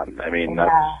 John. I mean,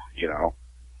 that's, you know.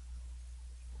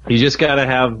 You just gotta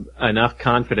have enough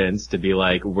confidence to be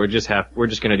like, we're just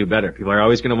gonna do better. People are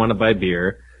always gonna want to buy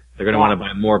beer. They're gonna want to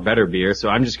buy more better beer. So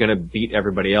I'm just gonna beat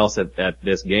everybody else at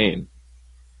this game.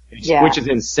 Which is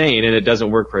insane, and it doesn't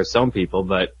work for some people,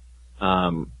 but,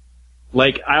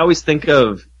 like, I always think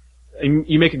of, and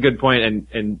you make a good point,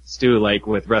 and Stu, like,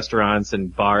 with restaurants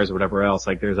and bars or whatever else,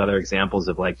 like, there's other examples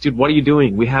of like, dude, what are you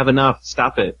doing? We have enough.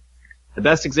 Stop it. The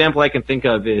best example I can think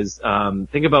of is,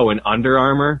 think about when Under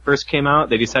Armour first came out.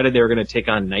 They decided they were going to take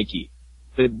on Nike.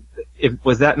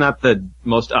 Was that not the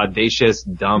most audacious,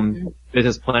 dumb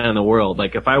business plan in the world?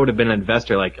 Like, if I would have been an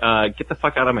investor, like, get the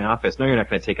fuck out of my office. No, you're not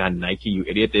going to take on Nike, you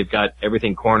idiot. They've got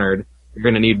everything cornered. You're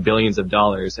going to need billions of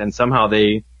dollars. And somehow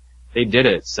they did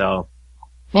it. So,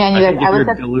 I think if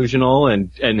you're delusional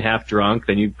and half drunk,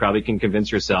 then you probably can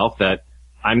convince yourself that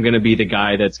I'm going to be the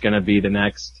guy that's going to be the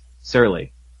next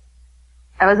Surly.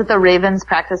 I was at the Ravens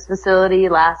practice facility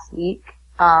last week,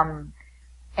 and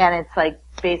it's like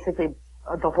basically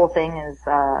the whole thing is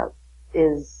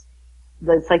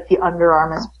it's like the Under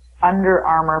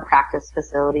Armour practice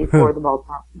facility for the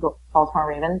Baltimore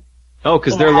Ravens. Oh,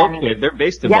 because they're located. They're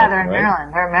based in Baltimore. Yeah, they're in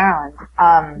Maryland. They're in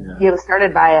Maryland. It was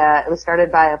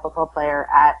started by a football player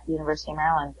at the University of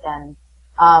Maryland, and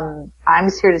I'm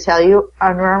just here to tell you,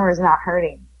 Under Armour is not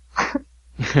hurting.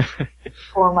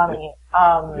 For money.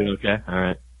 Doing okay?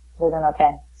 Alright. They're doing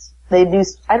okay. They do,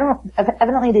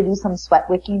 evidently they do some sweat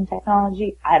wicking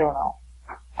technology. I don't know.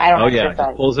 Oh yeah,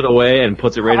 he pulls it away and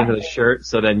puts it right into the shirt,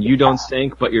 so then you don't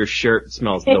stink, but your shirt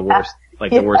smells the worst,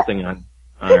 like the worst thing on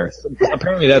earth.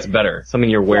 Apparently that's better.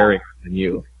 Something you're wearing than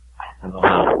you. I don't know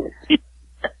how.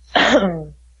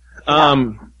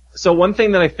 So one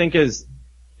thing that I think is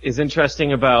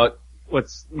interesting about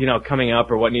what's, coming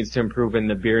up or what needs to improve in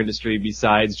the beer industry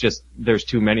besides just there's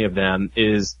too many of them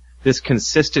is this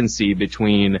consistency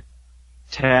between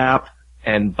tap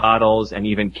and bottles and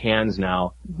even cans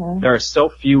now. Mm-hmm. There are so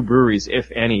few breweries,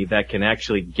 if any, that can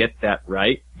actually get that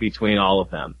right between all of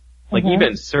them. Like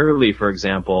even Surly, for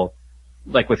example,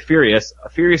 like with Furious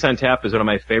on tap is one of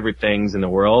my favorite things in the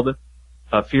world.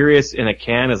 Furious in a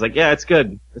can is like, yeah, it's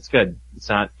good. It's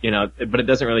not, but it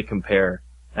doesn't really compare.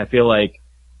 I feel like,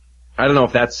 I don't know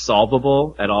if that's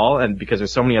solvable at all, and because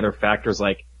there's so many other factors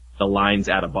like the lines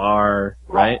at a bar,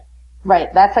 right?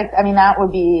 Right. That's like, that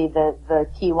would be the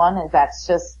key one is that's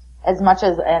just, as much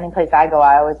as any place I go,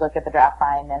 I always look at the draft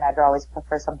line and I'd always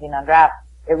prefer something on draft.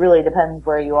 It really depends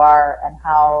where you are and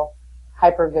how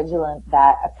hyper vigilant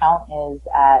that account is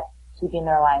at keeping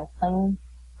their lines clean,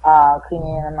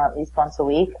 cleaning them at least once a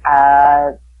week. It's,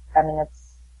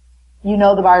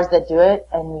 the bars that do it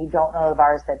and you don't know the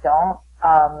bars that don't.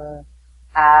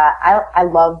 I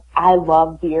love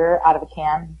beer out of a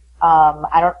can.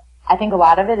 I think a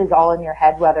lot of it is all in your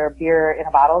head, whether beer in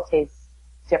a bottle tastes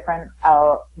different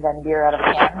than beer out of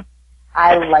a can.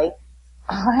 Why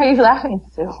are you laughing,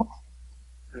 Stu?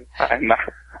 I'm not.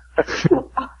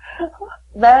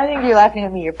 I think you're laughing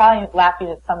at me. You're probably laughing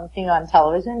at something on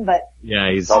television, but. Yeah,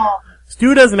 he's.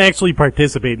 Stu doesn't actually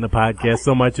participate in the podcast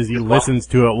so much as he listens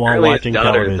to it while watching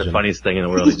television. Is the funniest thing in the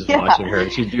world. He's just watching her.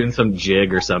 She's doing some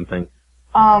jig or something.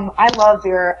 I love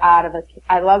beer out of the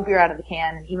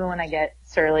can, and even when I get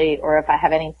Surly or if I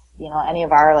have any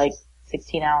of our like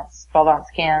 16 ounce, 12 ounce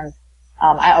cans,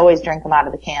 I always drink them out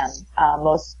of the can.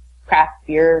 Most craft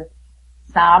beer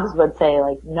snobs would say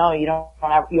like, no, you don't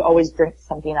ever, you always drink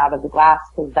something out of the glass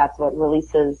because that's what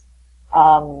releases,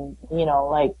 to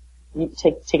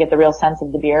get the real sense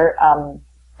of the beer.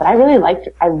 But I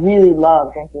really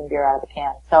love drinking beer out of the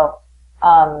can. So,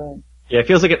 yeah, it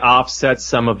feels like it offsets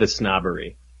some of the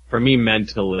snobbery for me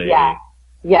mentally. Yeah.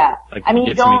 Like,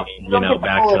 you don't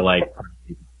back to like.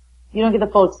 You don't get the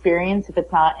full experience if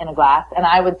it's not in a glass. And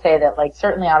I would say that like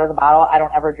certainly out of the bottle, I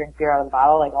don't ever drink beer out of the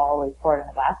bottle. Like I'll always pour it in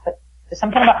a glass. But there's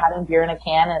something about having beer in a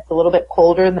can and it's a little bit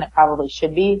colder than it probably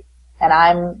should be. And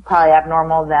I'm probably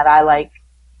abnormal that I like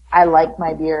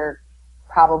my beer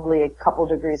probably a couple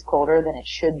degrees colder than it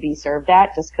should be served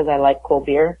at just because I like cold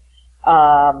beer.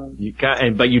 But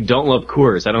you don't love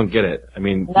Coors. I don't get it. I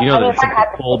mean, that it's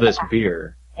like the coldest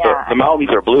beer. Yeah. The mountains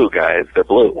are blue, guys. They're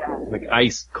blue. Yeah. Like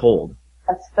ice cold.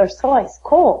 They're so ice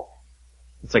cold.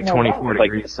 It's like 24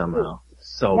 degrees somehow.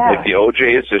 So like the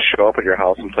OJs just show up at your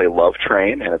house and play Love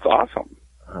Train, and it's awesome.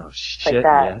 Oh shit! Like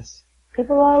that. Yes.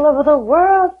 People all over the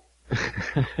world.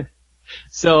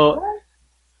 So,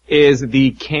 is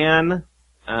the can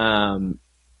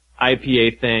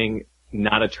IPA thing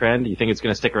not a trend? You think it's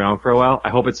going to stick around for a while? I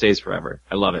hope it stays forever.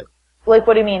 I love it. Like,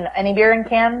 what do you mean? Any beer in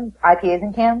cans? IPAs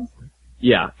in cans?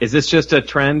 Yeah. Is this just a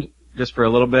trend just for a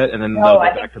little bit and then they'll go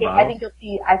back to bottles?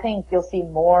 I think you'll see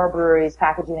more breweries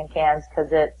packaging in cans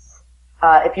because it's,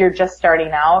 if you're just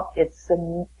starting out, it's, I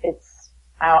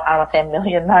don't want to say a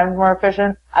million times more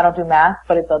efficient. I don't do math,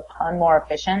 but it's a ton more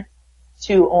efficient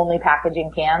to only package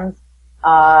in cans.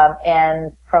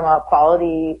 And from a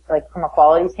quality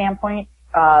standpoint,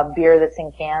 beer that's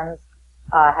in cans,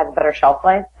 has a better shelf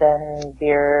life than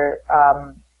beer,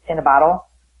 in a bottle.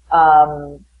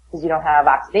 Cause you don't have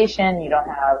oxidation, you don't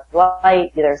have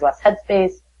light, there's less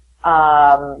headspace.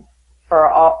 For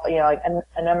all,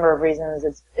 a number of reasons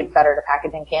it's better to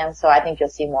package in cans, so I think you'll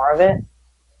see more of it.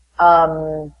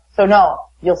 So no,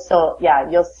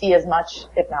 you'll see as much,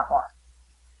 if not more.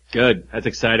 Good. That's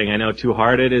exciting. I know Two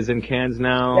Hearted is in cans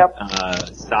now. Yep.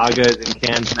 Saga is in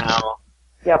cans now.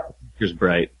 Yep. Here's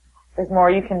Bright. There's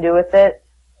more you can do with it.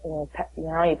 You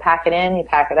pack it in, you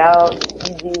pack it out,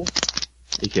 easy.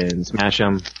 You can smash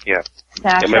them. Yeah.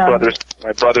 Smash my them.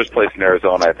 brother's place in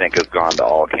Arizona, I think, has gone to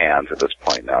all cans at this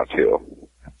point now too.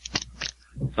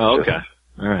 Oh, okay.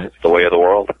 All right. It's the way of the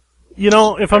world.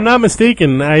 If I'm not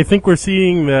mistaken, I think we're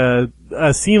seeing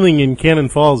a ceiling in Cannon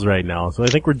Falls right now. So I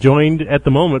think we're joined at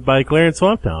the moment by Clarence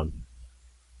Swamptown.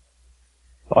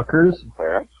 Fuckers.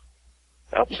 Clarence.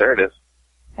 Oh, there it is.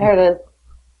 There it is.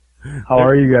 How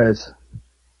are you guys?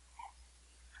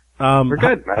 We're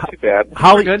good. Not too bad.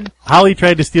 Holly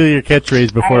tried to steal your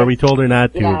catchphrase before. We told her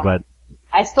not to, but.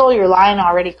 I stole your line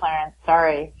already, Clarence.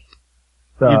 Sorry.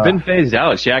 You've been phased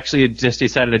out. She actually just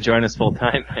decided to join us full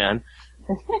time, man.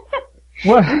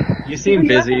 What? You seem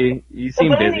busy. So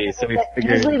we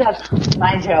figured. Usually that's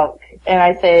my joke, and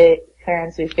I say,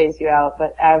 Clarence, we phased you out,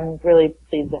 but I'm really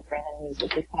pleased that Brandon used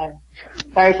it this time.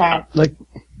 Sorry, Clarence.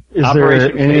 Is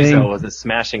Operation there anything? Peso was a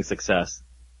smashing success.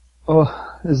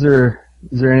 Oh, is there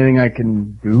anything I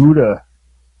can do to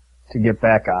get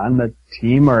back on the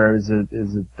team, or is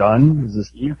it done? Is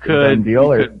this You a done deal?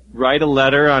 you Or could write a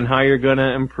letter on how you're going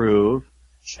to improve,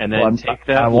 and then take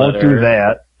that I won't letter do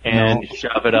that. and No.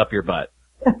 shove it up your butt.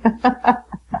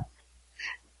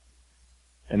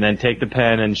 And then take the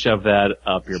pen and shove that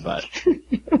up your butt.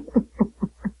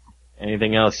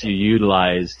 Anything else you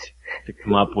utilized to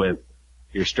come up with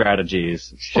your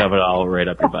strategies, shove it all right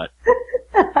up your butt.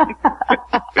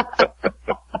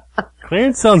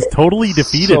 Clarence sounds totally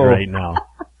defeated So- right now.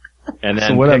 And So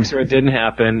then what picture it didn't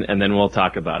happen, and then we'll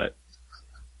talk about it.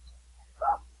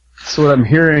 So what I'm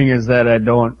hearing is that I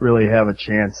don't really have a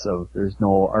chance there's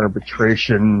no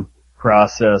arbitration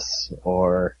process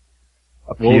or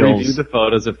We'll appeals. review the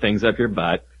photos of things up your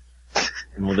butt,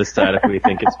 and we'll decide if we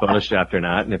think it's photoshopped or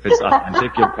not, and if it's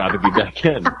authentic, you'll probably be back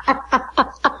in.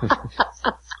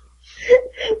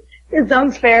 It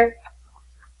sounds fair.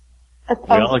 We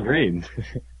all agreed.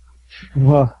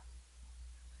 Well,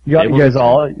 you guys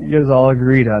all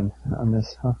agreed on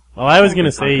this, huh? Well, I was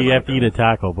gonna say you have to eat a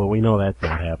taco, but we know that's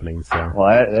not happening, so. Well,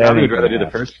 I I would rather do the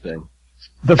first thing.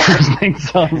 The first thing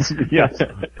sounds, yeah.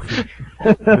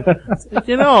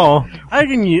 You know, I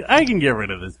can get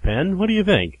rid of this pen. What do you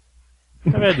think?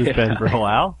 I've had this pen for a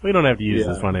while. We don't have to use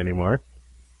this one anymore.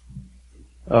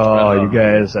 Oh,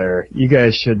 you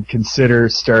guys should consider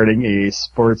starting a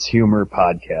sports humor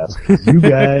podcast. 'Cause you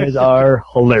guys are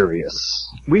hilarious.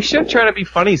 We should try to be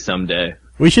funny someday.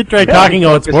 We should try talking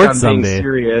about Focus sports on being someday.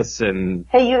 serious and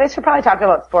Hey, you guys should probably talk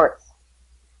about sports.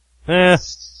 Eh,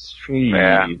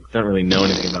 Yeah. don't really know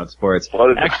anything about sports.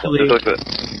 What is Actually, is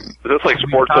this like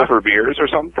sports over beers or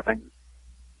something?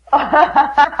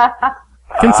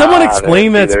 can someone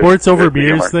explain that there's sports over the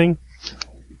beers humor. thing?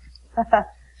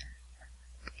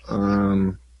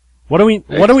 um, What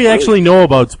do we actually know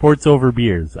about sports over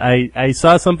beers? I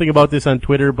saw something about this on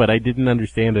Twitter, but I didn't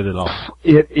understand it at all.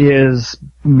 It is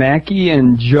Mackie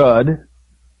and Judd,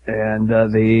 and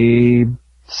they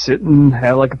sit and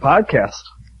have like a podcast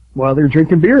while they're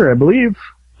drinking beer, I believe.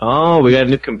 oh, we got a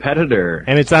new competitor.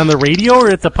 And it's on the radio or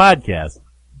it's a podcast?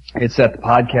 It's at the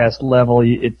podcast level.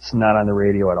 It's not on the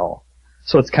radio at all.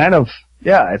 So it's kind of,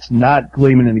 it's not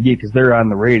Gleeman and the Geek because they're on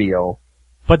the radio.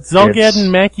 But Zolgad It's-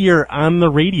 and Mackie are on the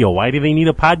radio. Why do they need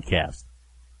a podcast?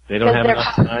 They don't have They're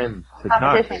enough time to talk.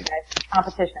 Competition, guys.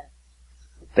 Competition.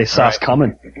 They saw us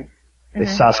coming. They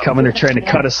saw us coming. They're trying to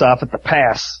cut us off at the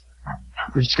pass.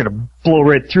 We're just gonna blow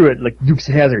right through it like Dukes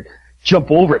of Hazzard.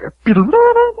 Jump over it.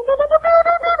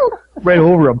 Right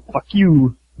over them. Fuck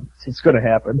you. It's gonna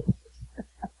happen.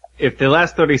 If the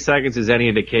last 30 seconds is any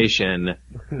indication,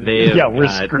 they have Yeah, we're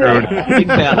got screwed. a big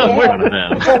battle in front of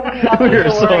them. We're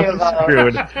so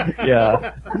screwed.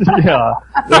 Yeah. Yeah.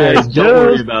 Guys, don't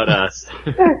worry about us.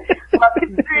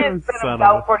 It's been Son of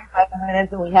about a- 45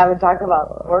 minutes and we haven't talked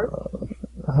about sports.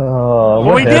 Oh,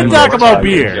 Well, we did talk about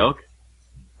beer. Joke.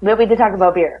 But we did talk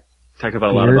about beer. Talk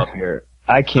about a lot Beer? about beer.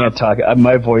 I can't talk.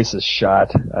 My voice is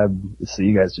shot. So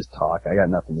you guys just talk. I got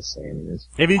nothing to say anyways.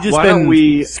 Have you just Why don't been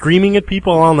we- screaming at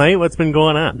people all night? What's been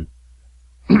going on?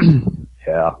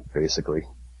 Yeah, basically.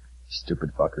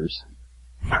 Stupid fuckers.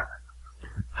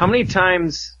 How many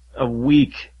times a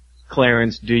week,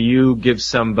 Clarence, do you give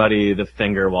somebody the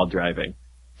finger while driving?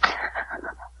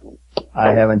 I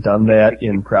haven't done that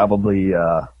in probably,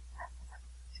 I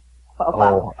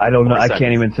don't know. I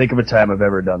can't even think of a time I've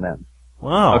ever done that.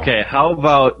 Wow. Okay, how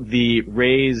about the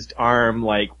raised arm,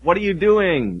 like, what are you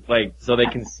doing? Like, so they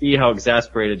can see how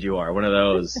exasperated you are. One of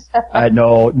those.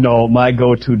 No, my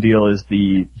go-to deal is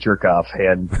the jerk-off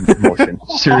hand motion.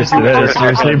 Seriously, that is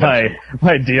seriously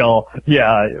my deal. Yeah,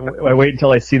 I wait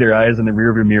until I see their eyes in the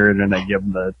rearview mirror and then I give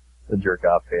them the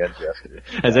jerk-off hand gesture.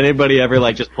 Has anybody ever,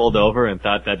 like, just pulled over and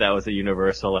thought that was a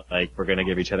universal, like, we're gonna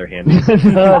give each other handies?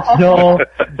 No,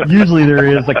 usually there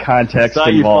is a context Saw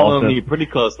you involved. following me pretty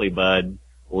closely, bud.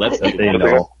 Let's that do they it.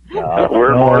 know.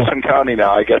 We're in No. Morrison County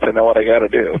now. I guess I know what I gotta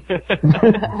do.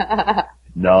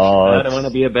 No, I don't want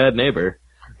to be a bad neighbor.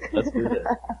 Let's do this.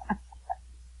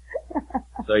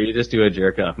 So you just do a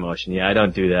jerk-off motion. Yeah, I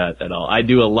don't do that at all. I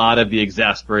do a lot of the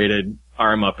exasperated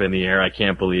arm up in the air. I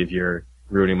can't believe you're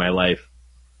ruining my life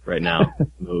right now.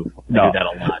 Move. I No. do that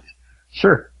a lot.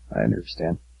 Sure, I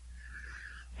understand.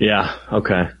 Yeah,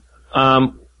 okay.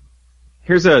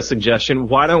 Here's a suggestion.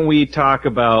 Why don't we talk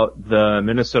about the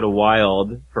Minnesota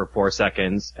Wild for 4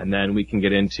 seconds, and then we can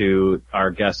get into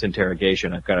our guest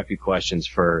interrogation. I've got a few questions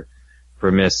for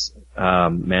Miss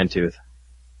Mantooth.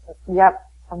 Yep,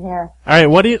 I'm here. All right.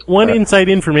 What inside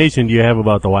information do you have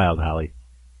about the Wild, Holly?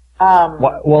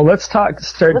 Well, let's start.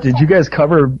 Did you guys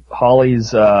cover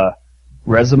Holly's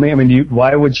resume? I mean,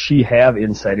 why would she have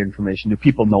inside information? Do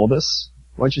people know this?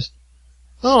 Why don't you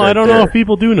I don't know if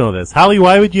people do know this. Holly,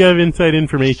 why would you have inside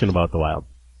information about the Wild?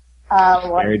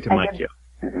 Married to Mike Q.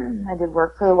 I did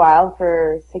work for the Wild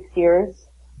for 6 years.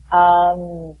 I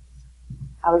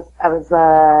was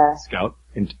Scout,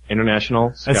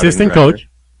 international scouting assistant director. coach.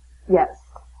 yes.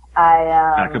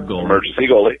 Backup goalie. Emergency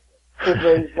goalie.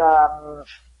 It was,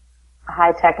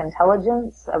 high-tech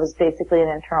intelligence. I was basically an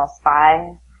internal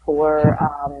spy for,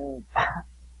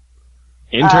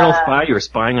 Internal spy? You were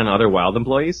spying on other Wild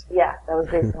employees? yeah, that was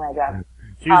basically my job.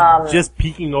 She was just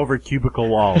peeking over cubicle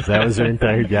walls. That was her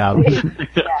entire job. I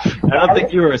don't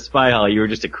think you were a spy, Holly. You were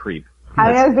just a creep.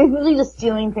 I was basically just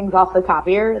stealing things off the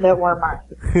copier that weren't mine.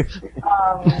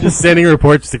 Just sending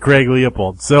reports to Craig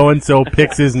Leopold. So-and-so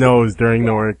picks his nose during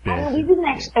the workday. We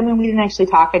didn't actually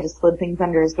talk. I just slid things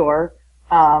under his door.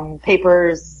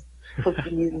 Papers,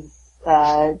 cookies,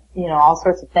 all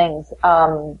sorts of things.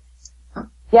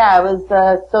 Yeah, I was,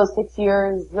 6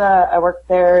 years, I worked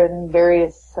there in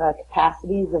various,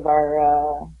 capacities of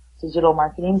our, digital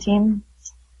marketing team.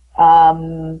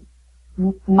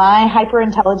 My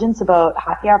hyper-intelligence about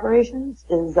hockey operations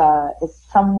is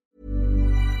some.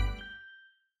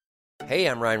 Hey,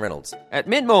 I'm Ryan Reynolds. At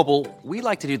Mint Mobile, we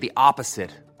like to do the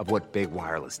opposite of what Big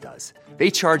Wireless does. They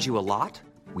charge you a lot,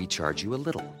 we charge you a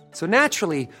little. So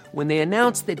naturally, when they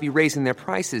announced they'd be raising their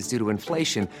prices due to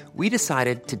inflation, we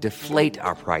decided to deflate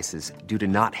our prices due to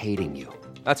not hating you.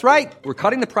 That's right. We're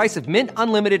cutting the price of Mint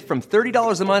Unlimited from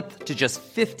 $30 a month to just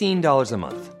 $15 a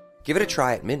month. Give it a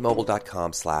try at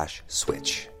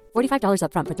mintmobile.com/switch. $45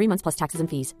 up front for 3 months plus taxes and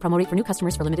fees. Promo rate for new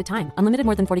customers for limited time. Unlimited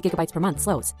more than 40 gigabytes per month.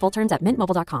 Slows full terms at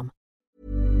mintmobile.com.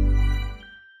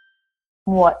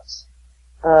 Somewhat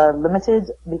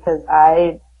limited because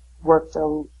I worked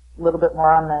a little bit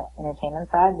more on the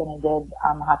entertainment side than I did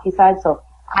on the hockey side. So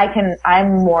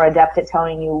I'm more adept at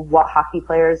telling you what hockey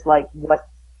players like, what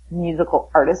musical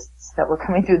artists that were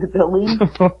coming through the building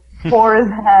for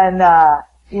than,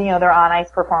 their on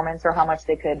ice performance or how much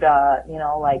they could,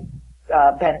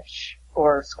 bench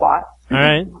or squat. All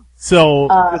right. So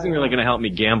This isn't really going to help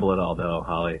me gamble at all, though,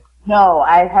 Holly. No,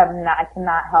 I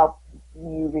cannot help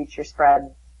you reach your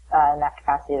spread, in that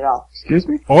capacity at all. Excuse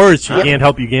me? or she can't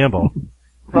help you gamble.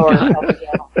 Or help you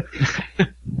gamble.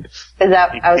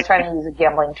 I was trying to use a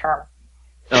gambling term.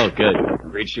 Oh, good.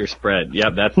 Reach your spread.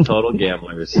 Yep, that's total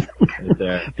gamblers right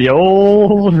there. The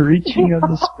old reaching of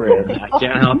the spread. I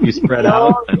can't help you spread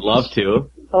out. I'd love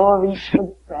to. So reach for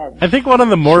the spread. I think one of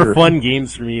the more fun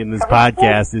games for me in this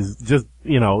podcast is just,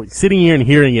 sitting here and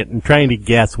hearing it and trying to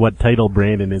guess what title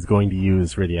Brandon is going to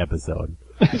use for the episode.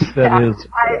 That is.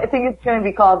 I think it's going to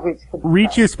be called Reach for the Spread.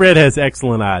 Reach Your Spread has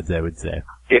excellent odds, I would say.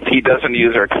 If he doesn't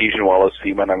use artesian well as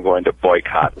semen, I'm going to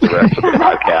boycott the rest of the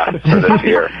podcast for this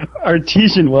year.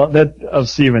 Artesian well of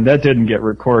semen, that didn't get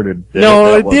recorded.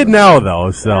 No, it did now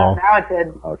though, so. Now it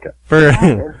did. Okay.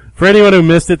 For anyone who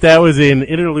missed it, that was an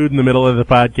interlude in the middle of the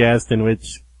podcast in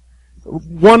which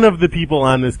one of the people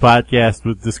on this podcast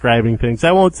was describing things.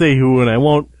 I won't say who and I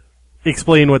won't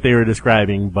explain what they were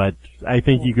describing, but I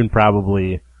think you can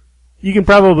probably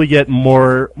get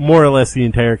more or less the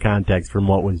entire context from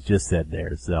what was just said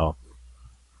there. So,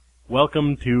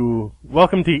 welcome to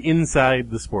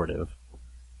Inside the Sportive.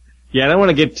 Yeah, I don't want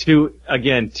to get too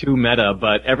meta,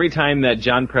 but every time that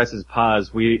John presses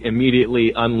pause, we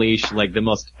immediately unleash the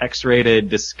most X-rated,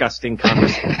 disgusting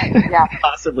conversation you can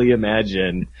possibly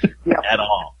imagine at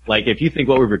all. If you think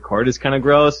what we record is kind of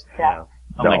gross,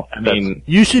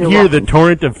 you should hear the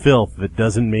torrent of filth that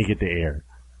doesn't make it to air.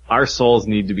 Our souls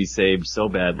need to be saved so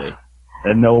badly.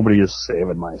 And nobody is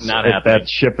saving my soul. Not happening. That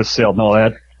ship has sailed. No,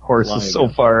 that horse is so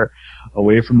far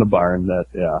away from the barn that,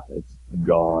 it's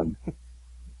gone.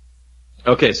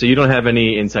 Okay, so you don't have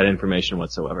any inside information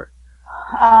whatsoever.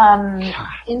 You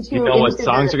know what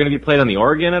songs are going to be played on the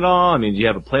organ at all? I mean, do you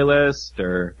have a playlist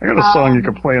or? I got a song you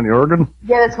can play on the organ.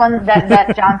 Yeah, that's one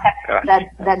that John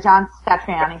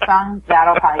Satriani song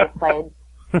that'll probably get played.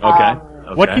 Okay.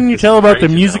 What can you tell about the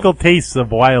musical tastes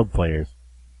of Wild players?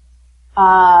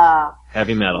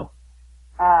 Heavy metal.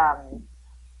 Yeah,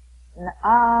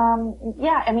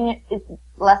 I mean, it's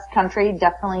less country,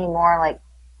 definitely more like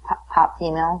pop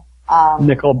female.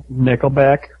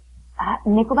 Nickelback.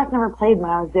 Nickelback never played when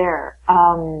I was there.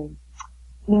 I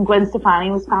mean, Gwen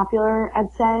Stefani was popular, I'd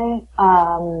say.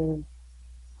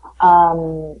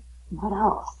 What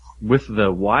else? With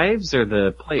the wives or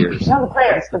the players? No, the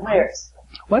players.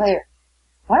 What?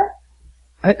 What?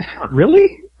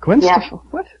 Really? Gwen Yeah. Stefani?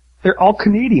 What? They're all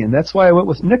Canadian. That's why I went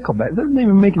with Nickelback. That doesn't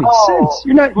even make any sense.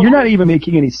 You're not even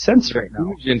making any sense right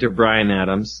now. Huge into Bryan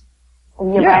Adams.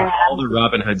 Yeah. All the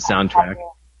Robin Hood soundtrack.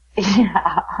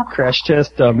 Yeah. Crash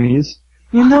Test Dummies.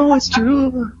 You know it's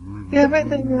true.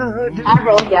 Everything I do.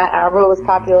 Avril was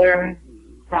popular.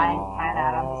 Brian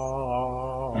Adams.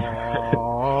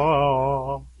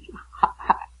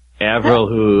 Avril,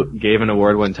 who gave an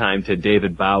award one time to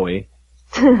David Bowie.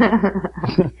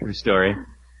 True story.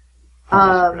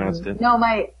 No,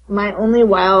 my only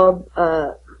wild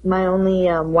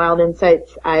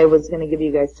insights I was going to give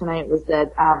you guys tonight was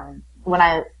that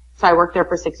I worked there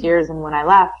for 6 years, and when I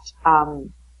left,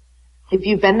 if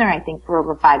you've been there, I think for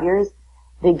over 5 years,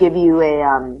 they give you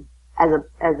and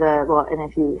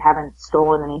if you haven't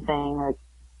stolen anything or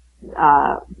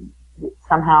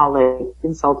somehow like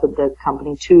insulted the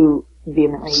company too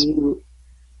vehemently,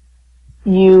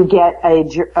 you get a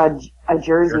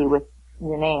jersey with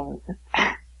your name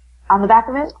on the back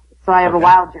of it. So I have a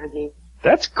Wild jersey.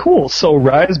 That's cool. So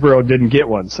Riseborough didn't get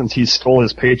one since he stole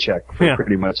his paycheck for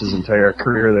pretty much his entire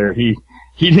career there. He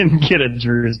didn't get a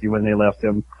jersey when they left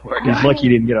him. He's lucky he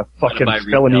didn't get a fucking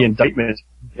felony indictment.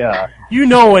 Yeah. You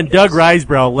know, when Doug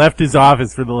Riseborough left his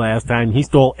office for the last time, he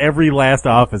stole every last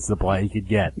office supply he could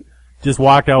get. Just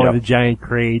walked out with a giant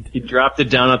crate. He dropped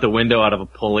it down out the window out of a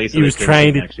pulley. So he was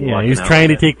trying to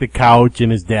take the couch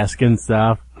and his desk and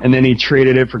stuff. And then he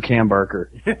traded it for Cam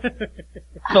Barker.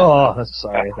 Oh,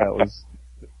 sorry, that was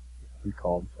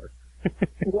uncalled for.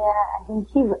 Yeah, I think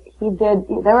he did.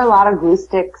 There were a lot of glue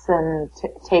sticks and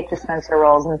tape dispenser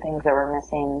rolls and things that were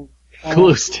missing.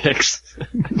 Glue sticks.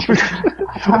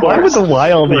 Why would the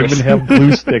Wild even have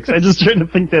glue sticks? I just trying to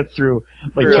think that through.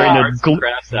 Like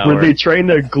were they trying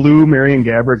to glue Marion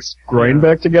Gabrick's groin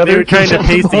back together? They were trying to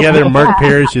paste together Mark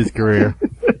Parrish's career.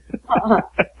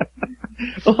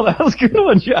 Oh, that was a good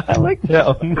one, John. I like that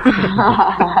one.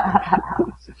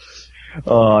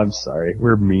 Oh, I'm sorry.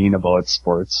 We're mean about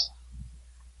sports.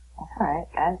 Alright,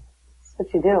 guys.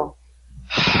 That's what you do.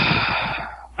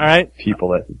 Alright. People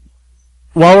that...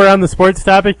 While we're on the sports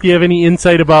topic, do you have any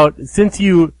insight about,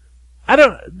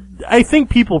 I think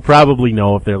people probably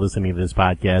know if they're listening to this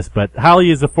podcast, but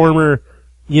Holly is a former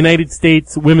United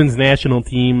States women's national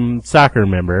team soccer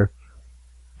member.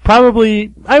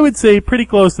 Probably, I would say, pretty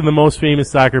close to the most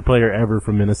famous soccer player ever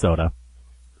from Minnesota.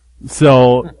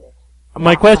 So,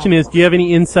 my question is, do you have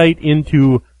any insight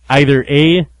into either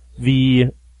A, the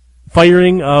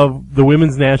firing of the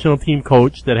women's national team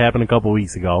coach that happened a couple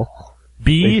weeks ago,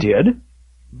 B, they did?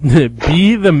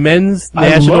 B, the men's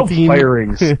national team. I love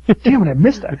firings. Damn it, I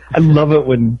missed that. I love it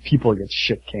when people get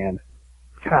shit canned.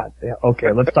 God damn.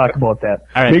 Okay, let's talk about that.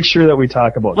 All right. Make sure that we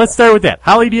talk about Let's start with that.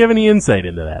 Holly, do you have any insight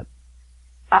into that?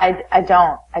 I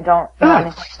don't know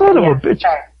anything. Son of a bitch.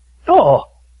 Sorry.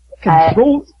 Oh.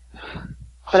 Control.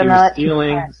 But She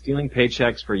was stealing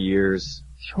paychecks for years.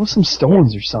 Show some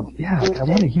stones or something. Yeah, I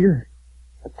want to hear.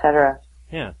 Etc.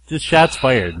 Yeah, just shots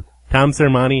fired. Tom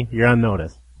Sermani, you're on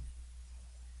notice.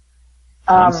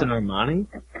 Thompson Armani?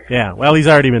 Yeah, well, he's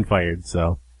already been fired,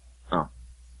 so. Oh.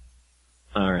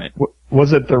 Alright.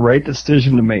 Was it the right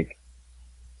decision to make?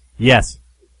 Yes.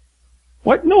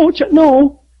 What?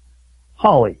 No.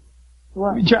 Holly.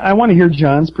 What? I want to hear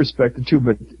John's perspective too,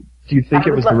 but do you think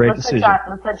it was the right decision?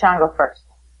 Let's let John go first.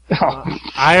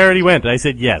 I already went. I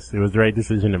said yes, it was the right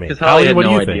decision to make. Because Holly had what do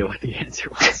no you idea think? what the answer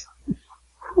was.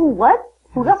 What?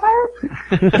 Who got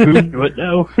fired? What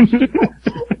now?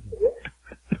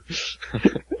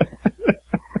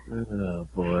 Oh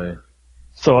boy.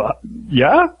 So,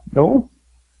 yeah? No?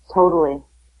 Totally.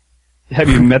 Have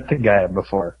you met the guy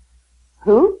before?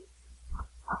 Who?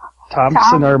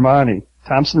 Thompson Armani.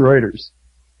 Thomson Reuters.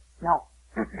 No.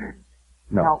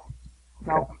 No.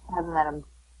 I haven't met him.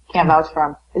 Can't vouch for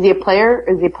him. Is he a player?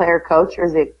 Is he a player coach? Or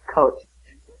is he a coach?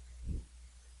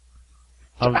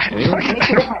 Of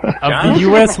the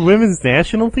U.S. women's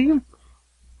national team?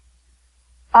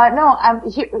 No,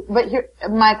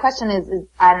 my question is, and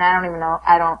I don't even know,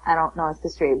 I don't know his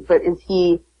history, but is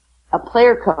he a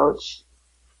player coach?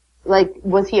 Like,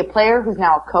 was he a player who's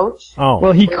now a coach? Oh.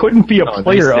 Well, he couldn't be a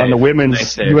player on the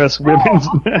women's, U.S. women's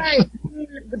national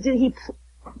team. But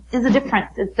is a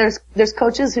difference. There's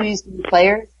coaches who used to be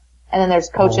players, and then there's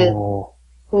coaches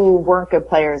who weren't good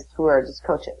players who are just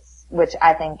coaches, which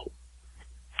I think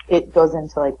it goes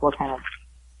into like what kind of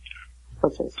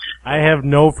coaches. I have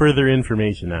no further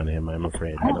information on him, I'm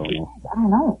afraid. I don't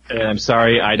know. And I'm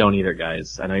sorry, I don't either,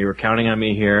 guys. I know you were counting on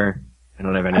me here. I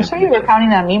don't have any. I'm sure you were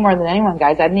counting on me more than anyone,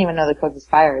 guys. I didn't even know the coach was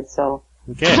fired, so.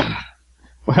 Okay.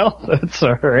 Well, that's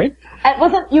alright.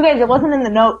 It wasn't in the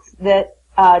notes that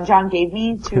John gave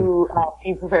me to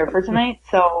be prepared for tonight,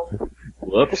 so.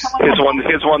 Whoops. His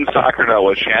one soccer note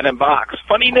was Shannon Box.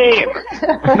 Funny name.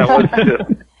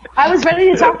 I was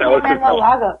ready to talk to Manuel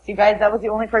Lagos, you guys. That was the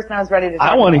only person I was ready to talk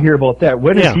to. I want to hear about that.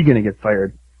 When is he going to get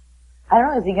fired? I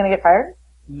don't know. Is he going to get fired?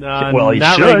 Well, he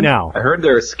not should. right now. I heard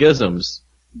there are schisms.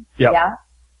 Yep. Yeah.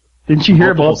 Didn't you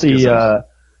hear about Multiple the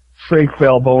Frank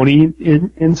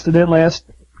Balboni incident last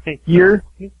year,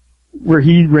 where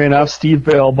he ran off Steve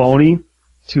Balboni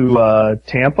to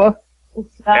Tampa?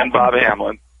 And Bob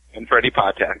Hamlin and Freddie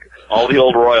Potek. All the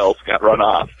old Royals got run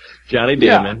off. Johnny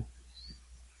Damon.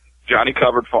 Johnny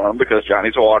covered for him because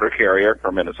Johnny's a water carrier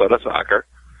for Minnesota Soccer.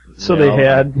 So they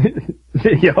had,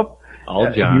 yep.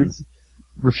 All Johns. He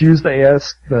refused to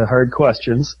ask the hard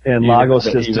questions, and Lagos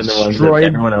just even the ones that destroyed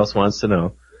everyone else wants to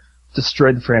know.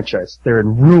 the franchise. They're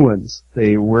in ruins.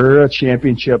 They were a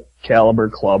championship caliber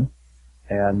club,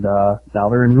 and now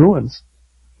they're in ruins.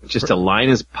 Just to line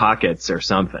his pockets or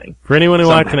something. For anyone who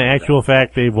Something wants an like that. actual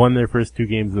fact, they've won their first 2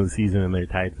 games of the season and they're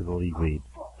tied for the league lead.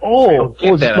 Oh,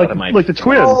 Get that out of my like the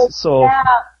Twins. Oh, So yeah,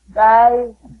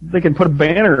 guys. they can put a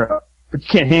banner up, but you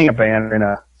can't hang a banner in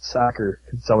a soccer.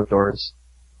 It's outdoors.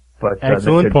 But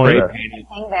Excellent they could point. put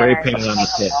Hang Very banners. painted on the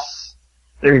tip.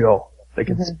 there you go. They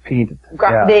can paint it.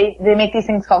 Yeah. They make these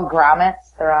things called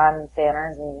grommets. They're on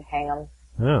banners and you hang them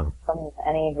Oh. from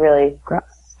any really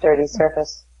sturdy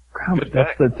surface.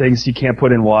 That's the things you can't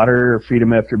put in water or feed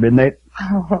them after midnight.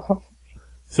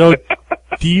 So,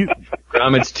 do you,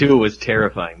 Grommets 2 was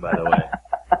terrifying, by the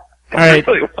way. alright,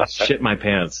 I shit my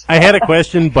pants. I had a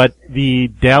question, but the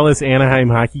Dallas-Anaheim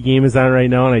hockey game is on right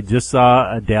now, and I just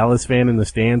saw a Dallas fan in the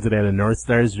stands that had a North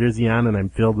Stars jersey on, and I'm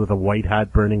filled with a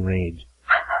white-hot burning rage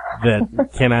that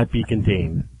cannot be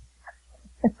contained.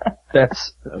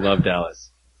 That's I love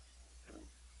Dallas.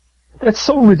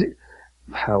 so ridiculous.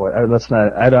 Let's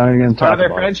not. I don't even Part talk of their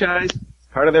about it. franchise.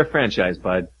 Part of their franchise,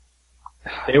 bud.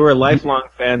 They were lifelong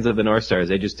fans of the North Stars.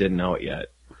 They just didn't know it yet.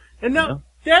 And now,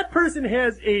 that person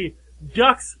has a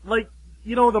Ducks, like,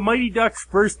 you know, the Mighty Ducks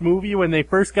first movie when they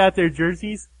first got their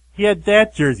jerseys? He had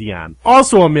that jersey on.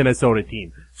 Also a Minnesota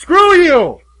team. Screw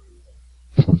you!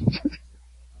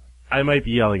 I might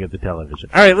be yelling at the television.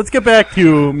 Alright, let's get back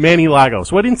to Manny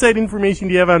Lagos. What inside information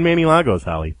do you have on Manny Lagos,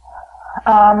 Holly?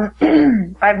 I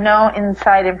have no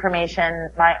inside information.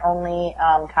 My only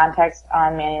context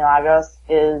on Manny Lagos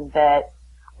is that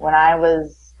when I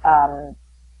was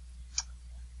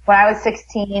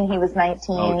 16, he was 19.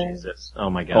 Oh, Jesus. Oh,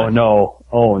 my God. Oh no!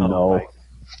 Oh no!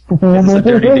 Is this a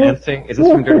Dirty Dancing? Is this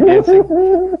from Dirty Dancing?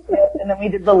 And then we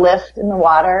did the lift in the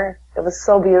water. It was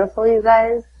so beautiful, you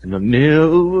guys. And I've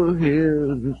never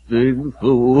heard this thing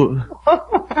before.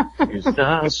 Yes,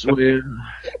 I swear.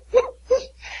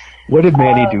 What did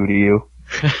Manny do to you?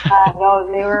 No,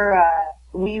 they were,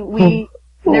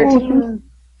 their team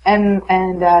and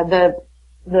the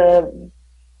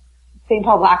St.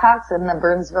 Paul Blackhawks and the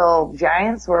Burnsville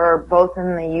Giants were both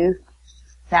in the youth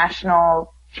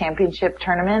national championship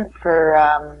tournament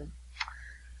for,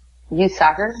 youth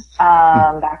soccer,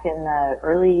 back in the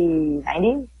early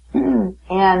 90s.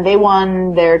 And they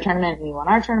won their tournament and we won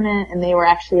our tournament and they were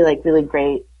actually like really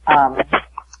great,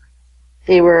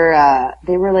 they were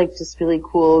like just really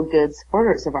cool, good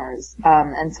supporters of ours.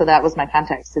 And so that was my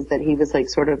context, is that he was like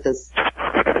sort of this,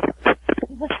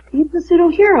 he's the pseudo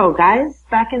hero, guys,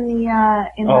 back in the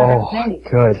 90s.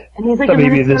 Good. And he's like So a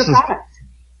maybe Minnesota this is- product.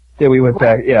 Yeah, we went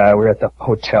back. Yeah, we were at the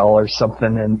hotel or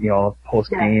something, and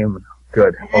post game.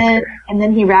 Good. Okay. And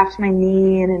then he wrapped my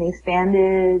knee in an East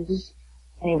bandage,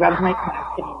 and he rubbed my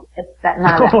crack. It's that,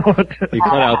 none of that. You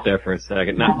cut out there for a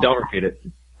second. Don't repeat it.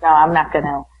 No, I'm not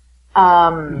gonna.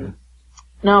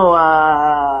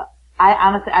 I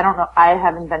honestly, I don't know. I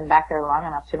haven't been back there long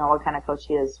enough to know what kind of coach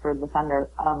he is for the Thunder.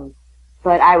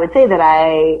 But I would say that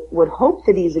I would hope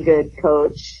that he's a good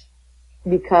coach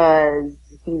because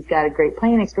he's got a great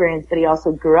playing experience, but he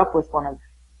also grew up with one of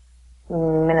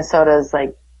Minnesota's,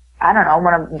 like, I don't know,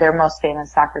 one of their most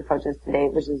famous soccer coaches to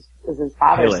date, which is his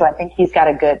father. Pele. So I think he's got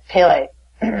a good Pele.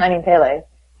 Pele.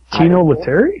 Tino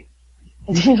Lettieri?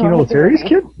 Tino Lettieri's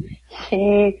kid?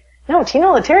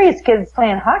 Tino Lettieri's kid's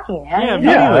playing hockey, man.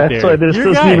 Yeah, that's why this Your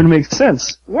doesn't guy. even make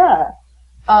sense. Yeah.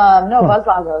 Buzz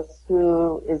Lagos,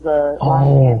 who is a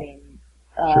long-standing,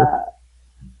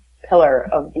 pillar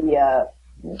of the,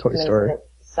 Toy Story. Minnesota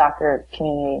soccer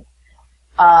community.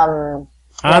 On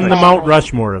the Mount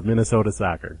Rushmore of Minnesota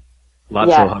soccer. Lots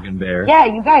Yeah. of hugging bear. Yeah,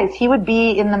 you guys, he would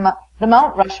be in the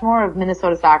Mount Rushmore of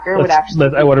Minnesota soccer would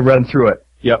actually I would have run through it.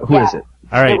 Yep. Who is it?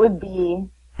 Alright, It would be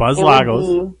Buzz it Lagos.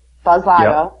 would be Buzz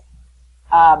Lagos,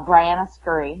 Brianna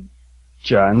Scurry,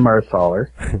 John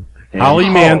Marthaler. Holly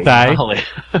Manthai. Holly.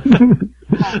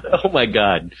 Oh my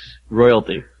God.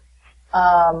 Royalty.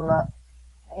 and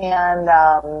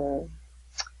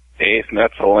Ace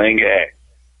Metzelinge.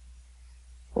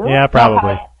 Yeah,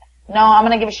 probably. No, I'm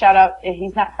gonna give a shout out.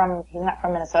 He's not from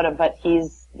Minnesota, but he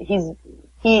is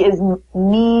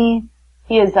me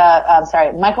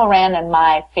Michael Rand and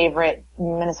my favorite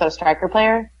Minnesota striker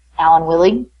player, Alan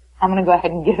Willie. I'm gonna go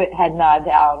ahead and give it head nod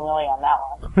to Alan Willie on that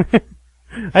one.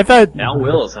 I thought Al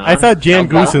Wills, huh? I thought Jan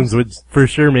Goosens would for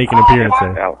sure make an appearance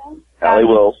there. Allie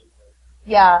Wills.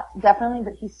 Yeah, definitely,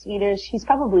 but he's Swedish. He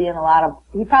probably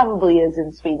is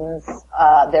in Sweden's,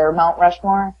 their Mount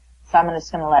Rushmore. So I'm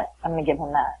gonna give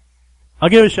him that. I'll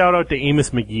give a shout out to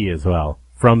Amos McGee as well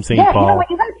from St. Yeah, Paul. you know what,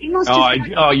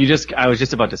 you guys, I was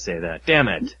just about to say that. Damn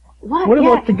it. What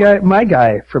about my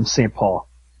guy from St. Paul?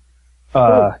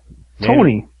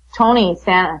 Tony. Tony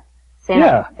Santa.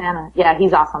 Santa. Yeah,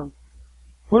 he's awesome.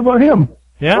 What about him?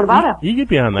 Yeah, what about him? He could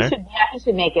be on there. He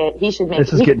should make it. This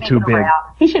is getting too big.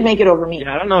 He should make it over me.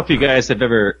 Yeah, I don't know if you guys have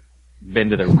ever been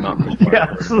to the Mount Rushmore.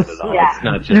 Yeah. It's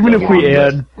not just Even if we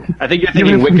add, I think you're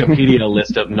thinking Wikipedia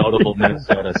list of notable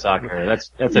Minnesota soccer.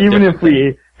 That's a even different if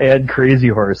we add Crazy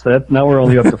Horse, now we're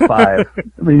only up to 5. I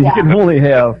mean, you can only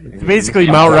have. It's basically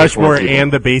Mount Rushmore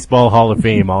and the Baseball Hall of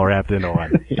Fame all wrapped into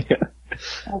one.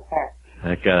 Okay.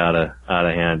 That got out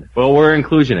of hand. Well, we're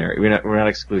inclusionary. We're not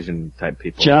exclusion type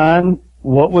people. John,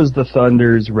 what was the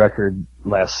Thunder's record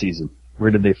last season?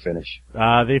 Where did they finish?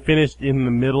 They finished in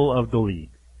the middle of the league.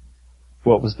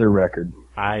 What was their record?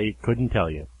 I couldn't tell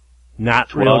you. Not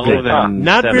 12 real good. and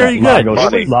Not 7. very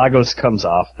good. Lagos comes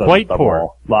off the Quite the poor.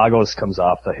 wall. Lagos comes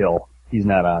off the hill. He's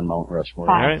not on Mount Rushmore.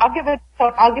 Fine. right. I'll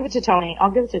give it to Tony. All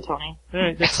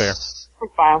right, that's fair.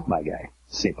 File. My guy,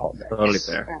 St. Paul guy. Totally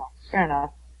fair. Fair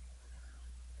enough.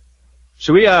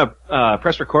 Should we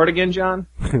press record again, John?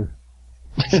 God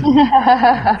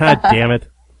damn it.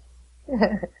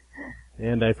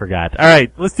 And I forgot. All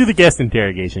right, let's do the guest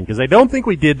interrogation, because I don't think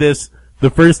we did this the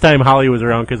first time Holly was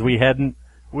around, because we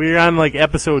were on like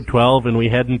episode 12 and we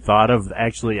hadn't thought of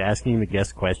actually asking the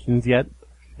guest questions yet.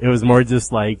 It was more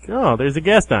just like, oh, there's a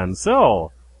guest on,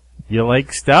 so, you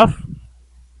like stuff?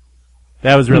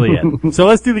 That was really it. So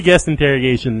let's do the guest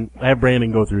interrogation. Have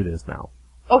Brandon go through this now.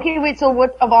 Okay, wait, so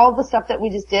what, of all the stuff that we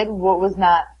just did, what was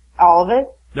not all of it?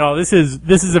 No, this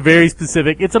is a very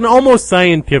specific, it's an almost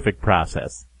scientific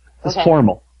process. It's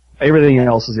formal. Everything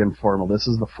else is informal. This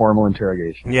is the formal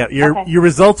interrogation. Yeah, your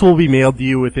results will be mailed to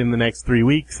you within the next 3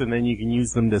 weeks, and then you can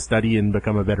use them to study and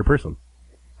become a better person.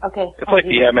 Okay. It's like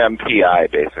the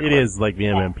MMPI, basically. It is like the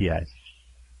MMPI.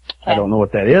 I don't know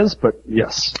what that is, but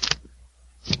yes.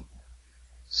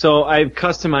 So I've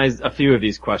customized a few of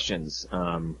these questions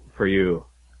for you,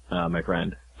 my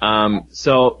friend.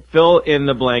 So fill in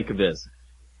the blank of this.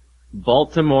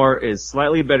 Baltimore is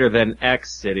slightly better than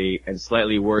X city and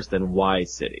slightly worse than Y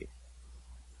city.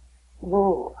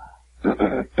 Ooh.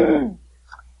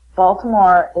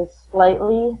 Baltimore is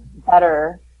slightly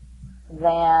better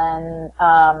than,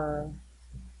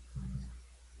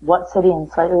 what city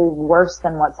and slightly worse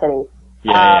than what city?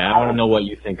 Yeah, I want to know what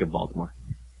you think of Baltimore.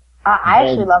 I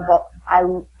actually love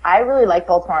I really like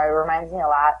Baltimore. It reminds me a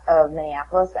lot of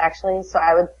Minneapolis, actually. So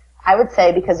I would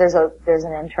say, because there's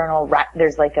an internal,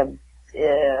 there's like a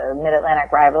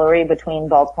Mid-Atlantic rivalry between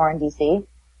Baltimore and DC.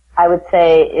 I would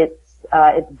say it's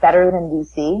better than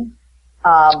DC.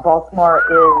 Baltimore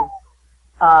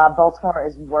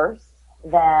is worse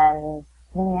than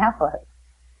Minneapolis.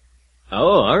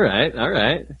 Oh, all right.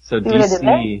 So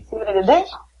See what I did there?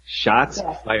 Shots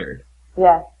fired.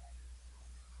 Yeah.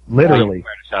 Literally.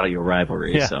 Fired a shot at your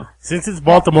rivalry. Yeah. So Since it's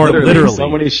Baltimore, literally so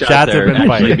many shots have are been actually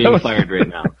fired. being fired right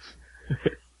now.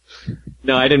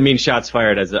 No, I didn't mean shots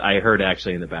fired, as I heard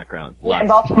actually in the background. Yeah, in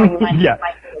Baltimore, you might. Yeah.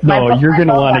 No, you're going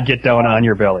to want to get down on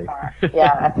your belly.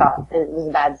 Yeah, I thought it was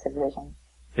a bad situation.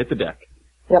 Hit the deck.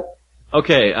 Yep.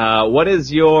 Okay, what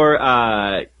is your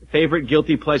favorite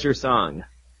guilty pleasure song?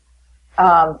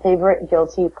 Favorite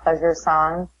guilty pleasure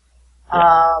song?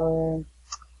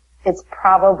 It's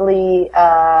probably,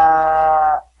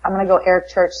 I'm gonna go Eric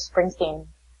Church, Springsteen.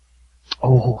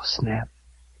 Oh, snap.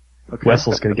 Okay.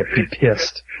 Wessel's going to get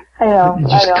pissed. I know. You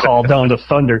just called down the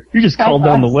Thunder. You just called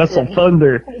down the Wessel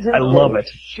Thunder. I love it.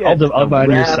 I'm on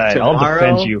your side. I'll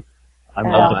defend you. I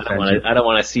don't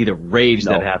want to see the rage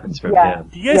that happens from him.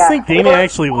 Do you guys think Dana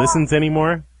actually listens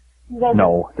anymore?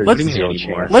 No,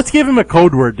 Let's give him a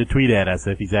code word to tweet at us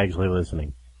if he's actually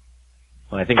listening.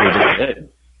 Well, I think we just did.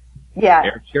 Yeah.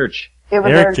 Eric Church. It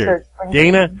was Eric Church.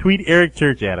 Dana, tweet Eric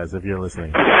Church at us if you're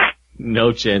listening.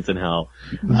 No chance in hell.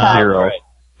 0. All right.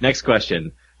 Next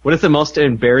question. What is the most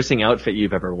embarrassing outfit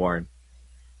you've ever worn?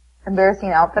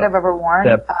 Embarrassing outfit I've ever worn?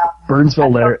 That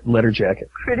Burnsville letter jacket.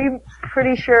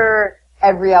 Pretty sure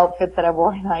every outfit that I've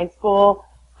worn in high school,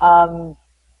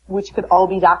 which could all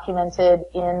be documented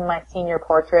in my senior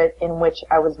portrait, in which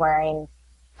I was wearing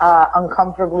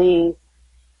uncomfortably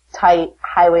tight,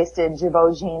 high-waisted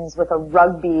Jabot jeans with a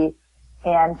rugby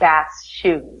and Bass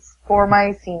shoes for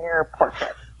my senior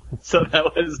portrait. So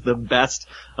that was the best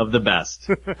of the best.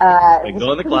 I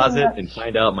go in the closet and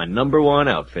find out my number one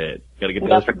outfit. Gotta get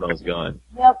those Jabos going.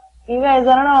 Yep. You guys,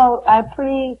 I don't know,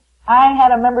 I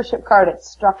had a membership card at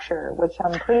Structure, which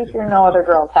I'm pretty sure no other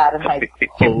girls had in high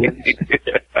school.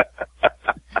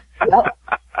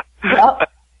 Yep.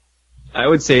 I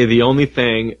would say the only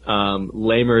thing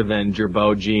lamer than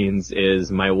Jabot jeans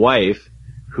is my wife,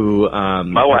 who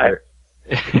my wife.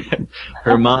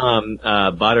 Her mom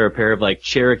bought her a pair of like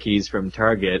Cherokees from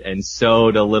Target and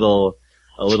sewed a little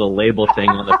label thing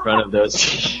on the front of those.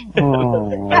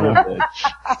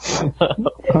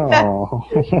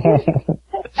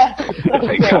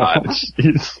 Thank God.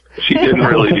 She didn't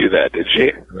really do that, did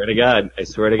she? I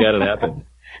swear to God it happened.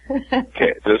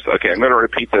 Okay, I'm going to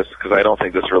repeat this because I don't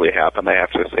think this really happened. I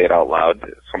have to say it out loud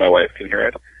so my wife can hear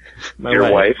it.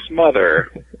 Your wife's mother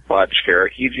bought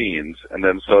Cherokee jeans and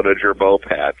then sewed a Jabot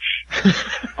patch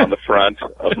on the front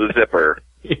of the zipper,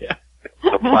 the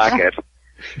placket,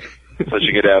 so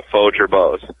she could have faux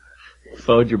Jabots.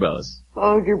 Faux Jabots.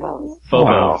 Faux Jabots.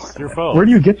 Faux. Where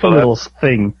do you get the little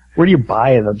thing? Where do you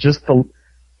buy them? Just the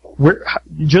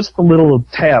little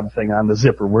tab thing on the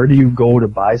zipper. Where do you go to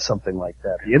buy something like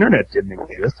that? The internet didn't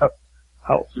exist.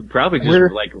 How? You probably just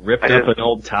ripped up an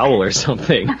old towel or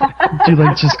something. Do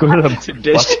you just go to the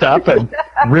bus stop and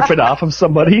rip it off of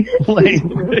somebody?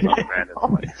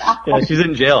 Yeah, she's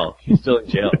in jail. She's still in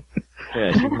jail.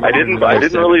 Yeah, I didn't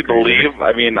really believe.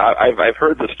 I mean, I've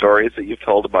heard the stories that you've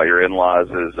told about your in-laws.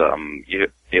 Is you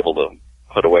able to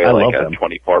put away like a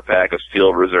 24-pack of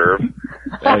Steel Reserve?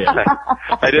 Oh yeah.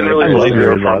 I didn't really believe they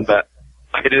were from that.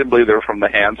 I didn't believe they were from the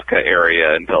Hanska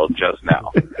area until just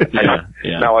now.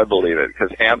 Yeah. Now I believe it because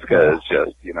Hanska is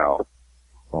just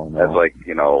that's like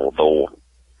the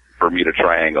Bermuda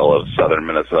Triangle of southern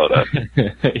Minnesota.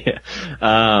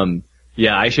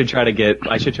 Yeah, I should try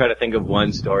to think of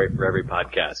one story for every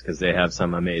podcast because they have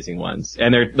some amazing ones.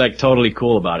 And they're like totally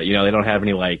cool about it. They don't have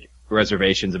any like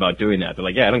reservations about doing that. They're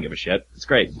like, yeah, I don't give a shit. It's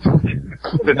great.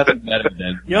 Nothing better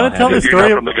than you want to tell the story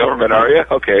You're not from the government, are you?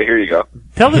 Okay, here you go.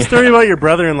 Tell the story about your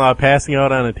brother-in-law passing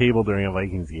out on a table during a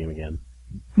Vikings game again.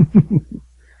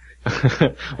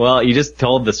 Well, you just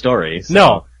told the story. So.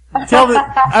 No.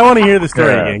 I want to hear the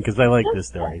story again because I like this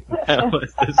story. That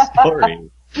was the story.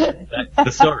 That's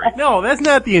the story. No, that's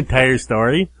not the entire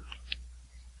story.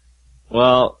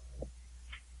 Well,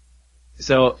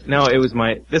 so no,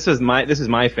 this is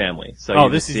my family. So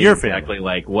this is your family. Exactly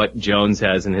like what Jones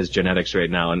has in his genetics right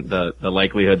now, and the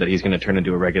likelihood that he's going to turn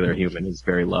into a regular human is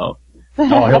very low.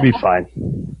 Oh, he'll be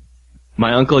fine.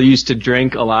 My uncle used to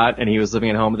drink a lot, and he was living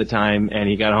at home at the time, and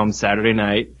he got home Saturday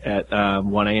night at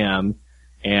 1 a.m.,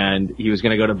 and he was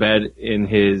going to go to bed in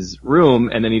his room,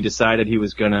 and then he decided he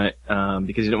was going to,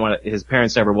 because he didn't want to, his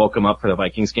parents never woke him up for the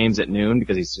Vikings games at noon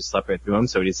because he just slept right through them,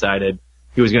 so he decided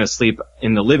he was going to sleep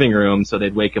in the living room so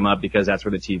they'd wake him up because that's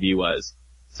where the TV was.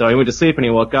 So he went to sleep and he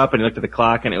woke up and he looked at the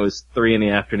clock and it was 3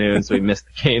 p.m, so he missed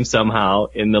the game somehow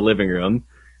in the living room.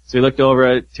 So he looked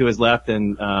over to his left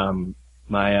and,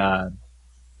 my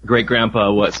great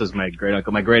grandpa was my great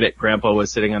uncle. My great grandpa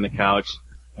was sitting on the couch,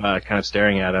 kind of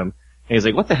staring at him. And he's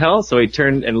like, what the hell? So he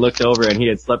turned and looked over and he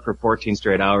had slept for 14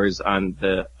 straight hours on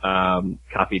the,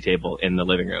 coffee table in the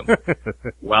living room.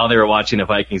 While they were watching a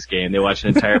Vikings game. They watched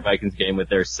an entire Vikings game with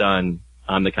their son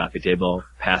on the coffee table,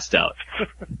 passed out.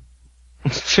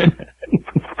 So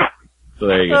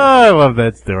there you go. Oh, I love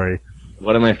that story.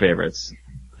 One of my favorites.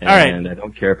 And all right. I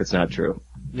don't care if it's not true.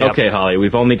 Yep. Okay, Holly,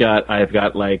 I've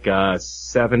got like,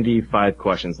 75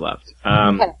 questions left.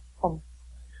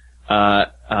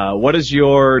 What is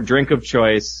your drink of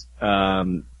choice,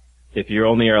 if you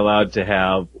only are allowed to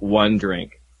have one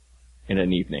drink in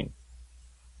an evening?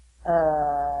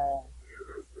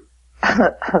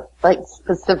 Like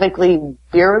specifically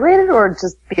beer related or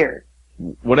just beer?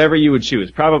 Whatever you would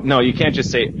choose. No, you can't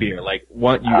just say beer. Like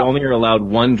you only are allowed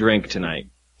one drink tonight.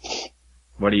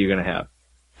 What are you gonna have?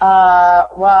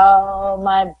 Well,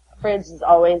 my fridge is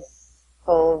always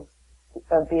full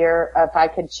of beer. If I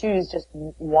could choose just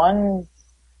one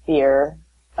beer,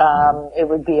 it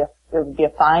would be a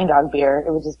Fine Dog beer.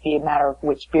 It would just be a matter of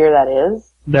which beer that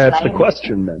is. That's the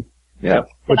question then. Yeah.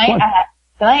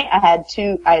 Tonight I had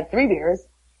 3 beers.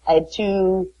 I had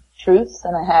 2 Truths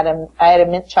and I had a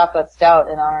mint chocolate stout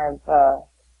in honor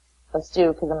of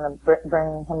Stu because I'm gonna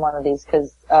bring him one of these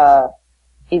because,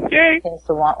 he seems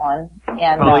to want one.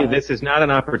 And, Holly, this is not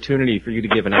an opportunity for you to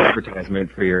give an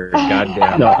advertisement for your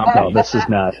goddamn company. No, this is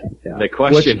not. Yeah. The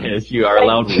question is, you are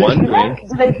allowed one drink.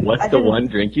 What's the one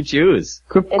drink you choose?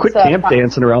 Quit tap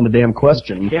dancing around the damn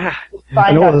question. Yeah.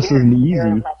 I know this isn't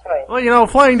easy. Well,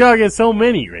 Flying Dog has so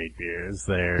many great beers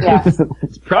there. Yeah.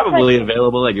 It's probably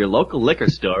available at your local liquor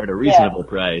store at a reasonable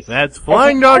price. That's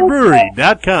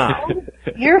FlyingDogBrewery.com.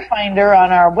 Beer Finder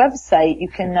on our website. You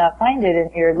can find it in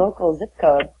your local zip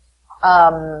code.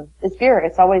 It's beer.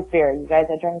 It's always beer. You guys,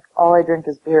 all I drink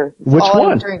is beer. Which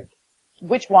one?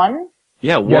 Which one?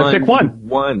 Yeah, Yeah, pick one.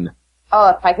 One. Oh,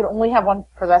 if I could only have one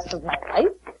for the rest of my life?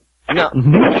 No.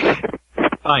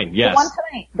 Fine, yes.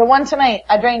 The one tonight.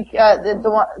 I drank, the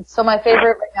one, so my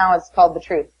favorite right now is called The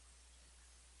Truth.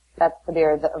 That's the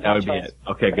beer that would be it.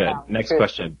 Okay, good. Next Truth.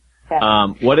 question. Okay.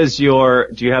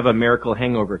 Do you have a miracle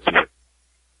hangover cure?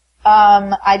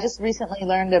 I just recently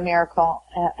learned a miracle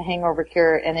hangover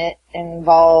cure, and it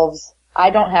involves, I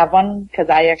don't have one because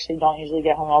I actually don't usually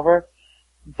get hungover,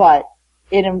 but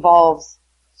it involves,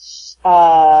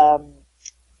 the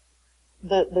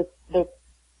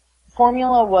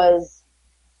formula was,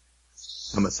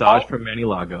 A massage from Manny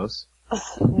Lagos. a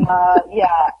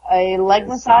leg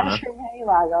massage from Manny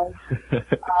Lagos,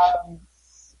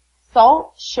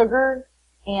 salt, sugar,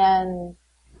 and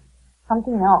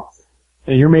something else.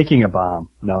 You're making a bomb.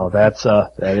 No, that is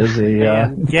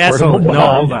a, Gasoline. portable No,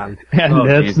 bomb. hold on. And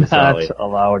that's Jesus, not Ollie.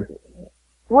 allowed.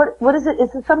 What is it?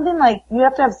 Is it something like you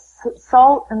have to have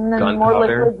salt and then more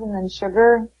Gunpowder. liquids and then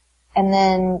sugar, and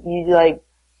then you do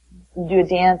a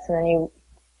dance and then you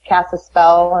cast a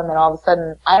spell and then all of a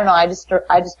sudden, I don't know, I just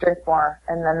drink more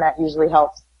and then that usually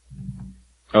helps.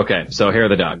 Okay, so hair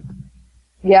of the dog.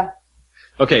 Yeah.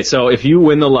 Okay, so if you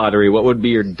win the lottery, what would be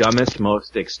your dumbest,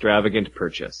 most extravagant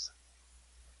purchase?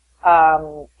 A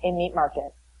meat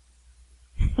market.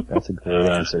 That's a great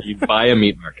answer. You'd buy a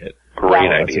meat market. Great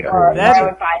Yeah. idea. Or That's- I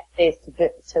would buy space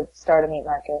to start a meat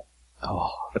market.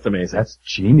 Oh, That's amazing. that's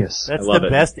genius. That's love the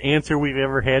it. best answer we've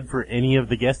ever had for any of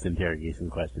the guest interrogation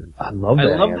questions. I love I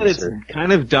that love that it's answer.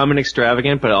 kind of dumb and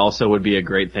extravagant, but it also would be a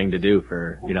great thing to do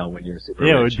for, when you're super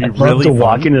Yeah, it rich. would I'd be love really to fun.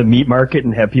 walk into the meat market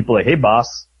and have people like, hey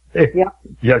boss. Hey. Yeah.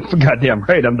 Yeah, goddamn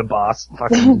right, I'm the boss.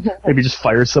 Fucking, maybe just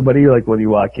fire somebody like when you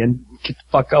walk in. Get the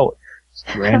fuck out.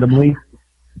 Just randomly.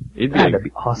 It'd God, that'd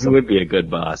be awesome. You would be a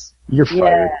good boss. You're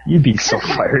fired. Yeah. You'd be so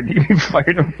fired. You'd be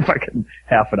fired in fucking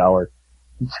half an hour.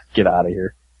 Get out of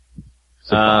here.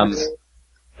 I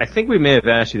think we may have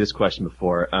asked you this question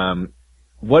before.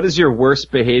 What is your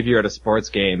worst behavior at a sports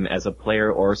game as a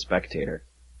player or spectator?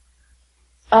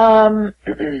 As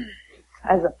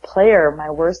a player,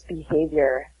 my worst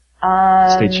behavior.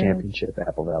 State championship,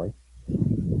 Apple Valley.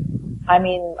 I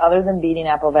mean, other than beating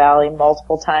Apple Valley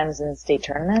multiple times in state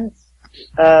tournaments,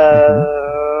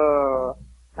 my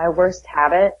worst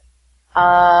habit.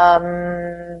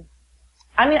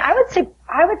 I mean, I would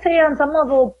say on some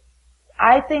level,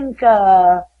 I think,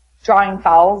 drawing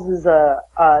fouls is an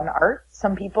art.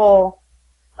 Some people,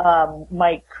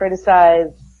 might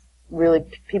criticize really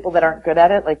people that aren't good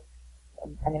at it. Like,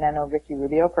 I mean, I know Ricky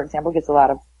Rubio, for example, gets a lot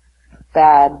of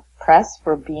bad press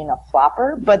for being a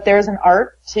flopper, but there's an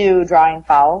art to drawing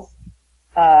fouls.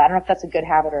 I don't know if that's a good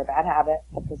habit or a bad habit,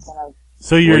 but it's one of,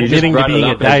 So you're Well, you just admitting to brought it being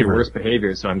a up as your diver. worst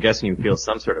behavior, so I'm guessing you feel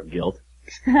some sort of guilt.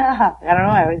 I don't know,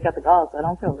 I always got the calls, so I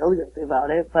don't feel really guilty about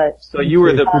it, but So you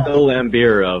were the Bill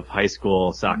Lambier of high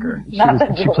school soccer. not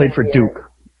that She played for Duke.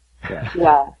 Yeah.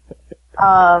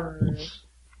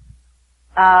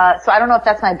 So I don't know if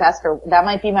that's my best or, that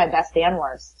might be my best and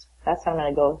worst. That's what I'm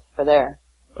gonna go for there.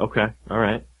 Okay,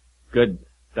 alright. Good.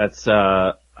 That's,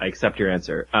 I accept your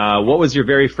answer. What was your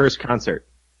very first concert?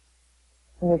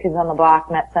 New Kids on the Block,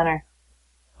 Met Center.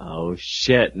 Oh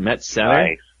shit, Met Center?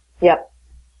 Nice. Yep.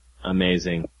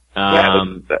 Amazing. Yeah,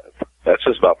 that's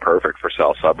just about perfect for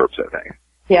South Suburbs, I think.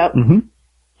 Yep. Mm-hmm.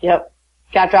 Yep.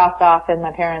 Got dropped off in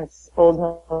my parents'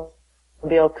 Oldsmobile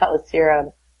Cutlass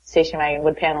Sierra station wagon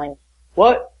wood paneling.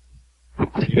 What?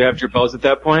 Did you have your bows at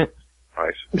that point?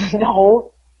 Nice.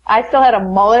 No. I still had a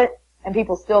mullet and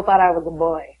people still thought I was a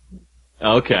boy.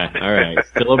 Okay, alright.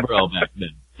 Still a bro back then.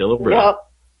 Still a bro. Yep.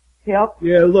 Yep.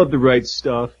 Yeah, I love the right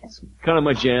stuff. It's kind of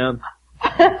my jam.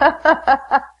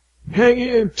 Hang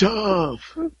in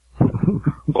tough.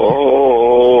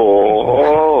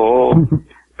 Oh,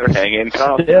 they're hanging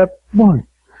tough. Step 1.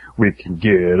 We can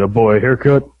get a boy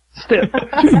haircut. Step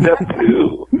 2. Step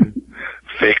 2.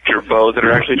 Faked your bows that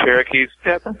are actually Cherokees.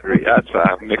 Step 3. That's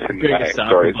mixing Bring my a soccer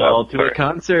stories ball up. to a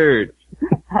concert.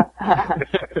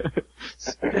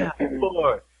 Step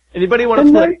 4. Anybody want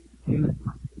to play?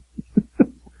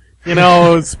 You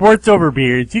know, sports over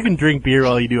beers. You can drink beer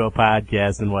while you do a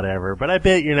podcast and whatever, but I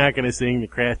bet you're not going to sing the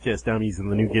Crash Test Dummies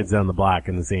and the New Kids on the Block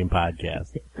in the same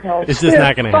podcast. No. It's just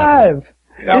not going to happen. 5.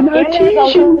 And I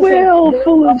change your well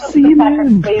full of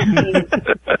semen. Okay.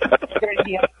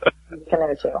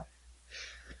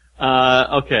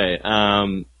 Okay,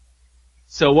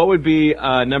 So what would be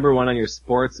number one on your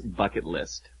sports bucket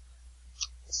list?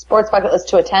 Sports bucket list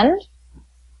to attend?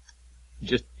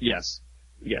 Just yes.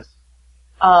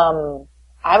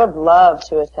 I would love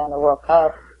to attend a World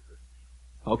Cup.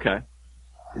 Okay.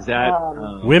 Is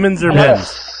that women's or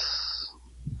men's?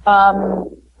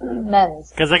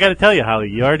 Men's. Because I got to tell you, Holly,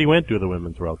 you already went to the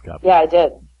Women's World Cup. Yeah, I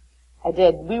did.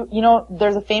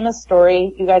 There's a famous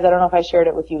story, you guys. I don't know if I shared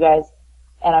it with you guys,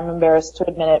 and I'm embarrassed to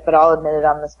admit it, but I'll admit it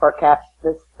on the Sportcast,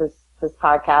 this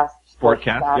podcast.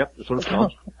 Sportcast? Yep, that's what it's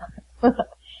called.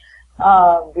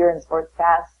 Beer and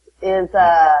Sportscast is,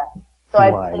 so I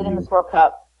played in this World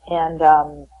Cup, and,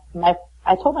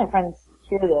 I told my friends,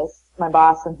 hear this, my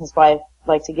boss and his wife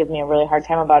like to give me a really hard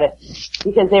time about it,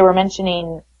 because they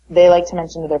like to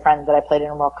mention to their friends that I played in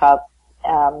a World Cup,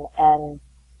 and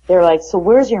they were like, so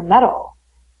where's your medal?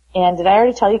 And did I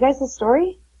already tell you guys the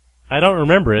story? I don't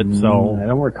remember it, so. I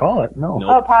don't recall it, no. Nope.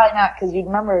 Oh, probably not, because you'd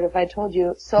remember it if I told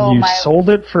you. So you sold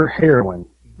it for heroin.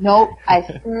 Nope, I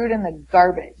threw it in the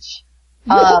garbage.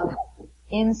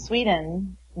 In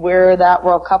Sweden, where that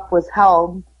World Cup was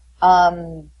held,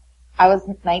 I was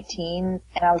 19,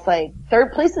 and I was like,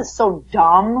 third place is so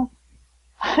dumb.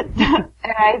 And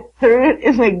I threw it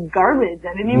in the garbage.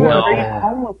 I didn't even bring it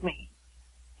home with me.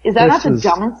 Is that not the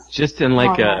dumbest? Just in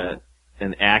like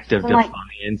an act of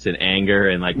defiance and anger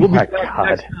and like, we'll be back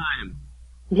next time.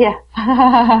 Yeah.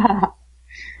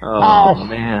 Oh,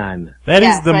 man. That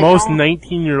is the most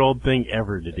 19-year-old thing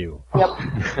ever to do.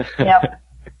 Yep.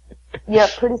 Yeah,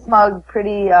 pretty smug,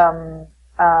 pretty, not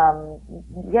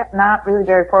really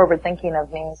very forward thinking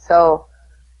of me. So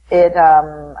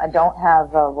I don't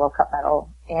have a World Cup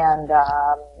medal, and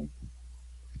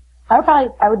I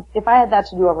would, if I had that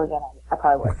to do over again, I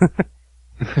probably would.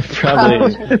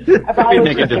 Probably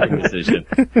make a different decision.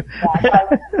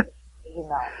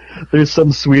 There's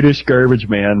some Swedish garbage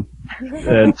man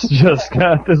that's just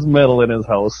got this medal in his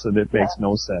house, and it makes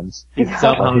no sense. He's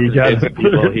somehow the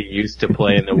people he used to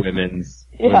play in the women's.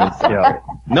 Yeah.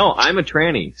 No, I'm a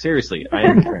tranny. Seriously, I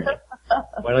am a tranny.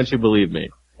 Why don't you believe me?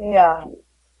 Yeah.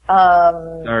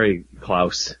 Sorry,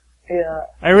 Klaus. Yeah.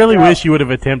 I really wish you would have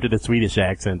attempted a Swedish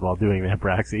accent while doing that,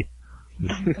 Proxy.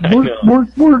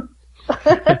 Work.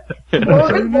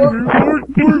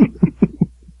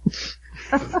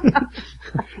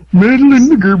 Medal in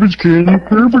the garbage can.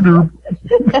 Put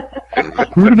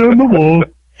it on the wall.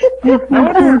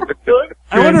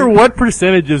 I wonder what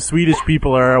percentage of Swedish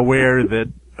people are aware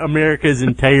that America's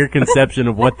entire conception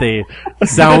of what they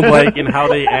sound like and how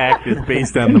they act is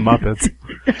based on the Muppets.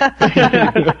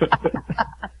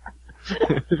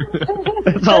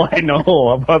 That's all I know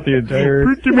about the entire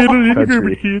Put your medal in the country.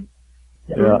 garbage can.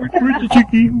 Yeah. Where's the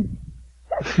chicken?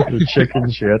 The chicken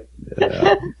shit.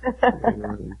 Yeah.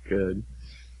 Good.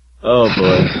 Oh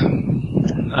boy.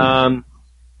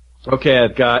 Okay,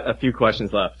 I've got a few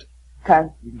questions left. Okay.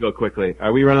 You can go quickly.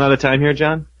 Are we running out of time here,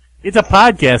 John? It's a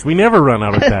podcast. We never run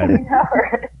out of time.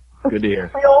 Good to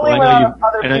hear. We only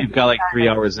I know you've got like 3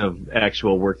 hours of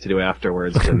actual work to do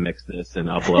afterwards to mix this and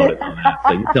upload it and all that.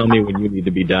 So you tell me when you need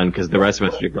to be done, because the rest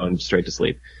of us are going straight to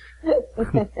sleep.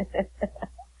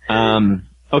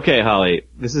 Okay, Holly,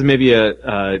 this is maybe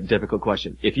a difficult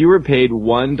question. If you were paid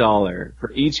 $1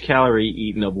 for each calorie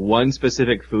eaten of one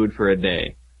specific food for a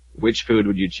day, which food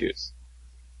would you choose?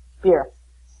 Beer.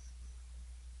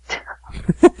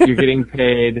 You're getting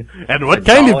paid. And what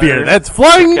kind of beer? That's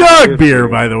Flying Dog beer,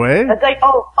 by the way. That's like,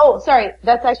 sorry,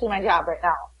 that's actually my job right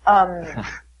now.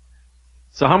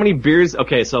 So how many beers?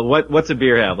 Okay, so what's a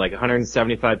beer have? Like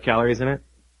 175 calories in it?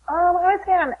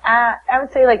 I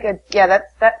would say like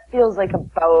that feels like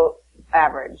about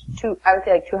average. I would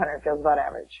say like 200 feels about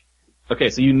average. Okay,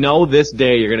 so you know this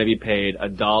day you're going to be paid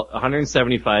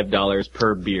 $175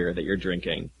 per beer that you're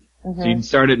drinking. Mm-hmm. So you'd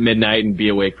start at midnight and be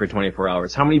awake for 24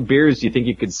 hours. How many beers do you think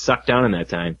you could suck down in that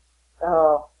time?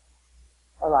 Oh,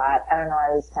 a lot. I don't know.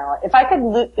 I was kind of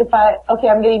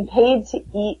I'm getting paid to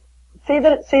eat. Say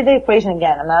the equation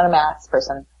again. I'm not a maths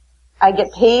person. I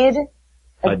get paid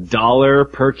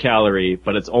 $1 per calorie,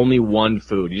 but it's only one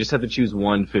food. You just have to choose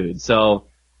one food. So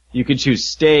you could choose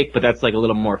steak, but that's like a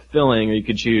little more filling, or you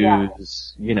could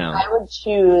choose, I would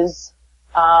choose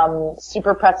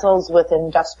super pretzels with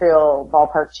industrial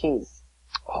ballpark cheese.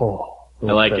 Oh,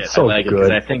 I like it. So I like it because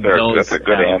I think those that's a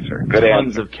good have answer. Good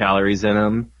tons answer. of calories in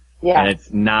them. Yeah. And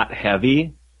it's not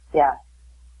heavy. Yeah.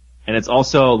 And it's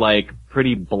also like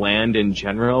pretty bland in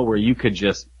general, where you could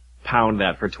just pound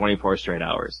that for 24 straight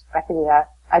hours. I could do that.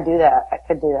 I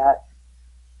could do that.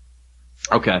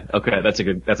 Okay, that's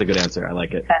a good answer. I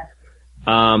like it.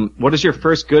 Okay. What is your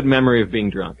first good memory of being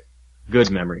drunk?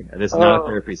 Good memory. This is not a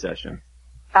therapy session.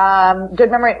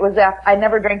 Good memory was that I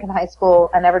never drank in high school.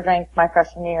 I never drank my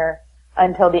freshman year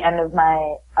until the end of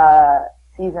my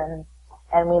season,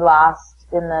 and we lost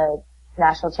in the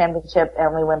national championship,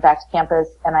 and we went back to campus,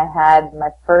 and I had my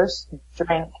first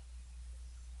drink.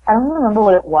 I don't remember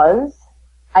what it was.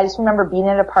 I just remember being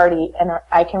at a party, and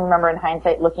I can remember in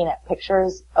hindsight looking at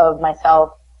pictures of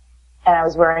myself, and I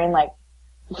was wearing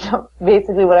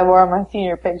basically what I wore on my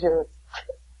senior picture.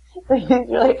 These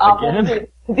really awful.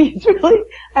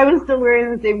 I was still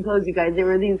wearing the same clothes, you guys.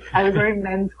 I was wearing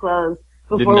men's clothes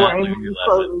before wearing men's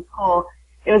clothes in school.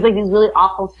 It was these really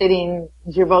awful fitting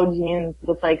Girbaud jeans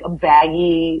with a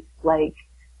baggy,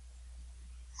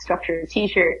 structured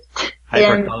t-shirt.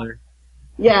 Hyper color.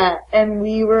 Yeah, and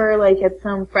we were at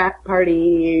some frat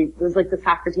party. It was the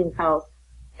soccer team's house.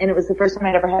 And it was the first time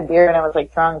I'd ever had beer, and I was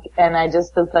drunk. And I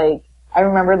just was I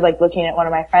remembered looking at one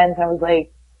of my friends, and I was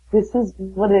like, this is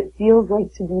what it feels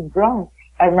like to be drunk.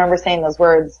 I remember saying those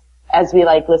words as we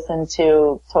listened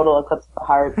to Total Eclipse of the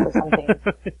Heart or something.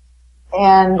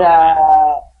 And,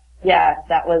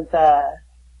 that was,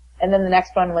 and then the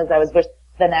next one was I was with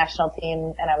the national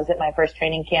team, and I was at my first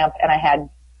training camp, and I had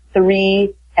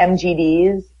 3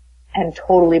 MGDs and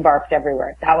totally barfed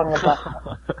everywhere. That one was less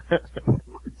than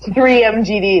 3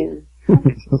 MGDs.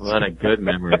 What a good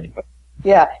memory.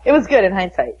 Yeah, it was good in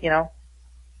hindsight,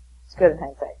 It's good in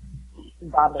hindsight.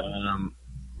 Bombing.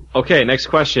 Okay, next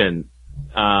question.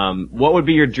 What would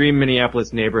be your dream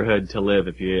Minneapolis neighborhood to live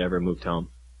if you ever moved home?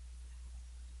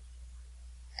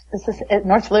 This is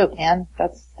North Loop, man.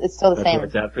 It's still the same.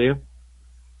 Where's that for you?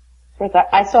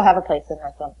 I still have a place in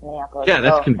North Minneapolis. Yeah,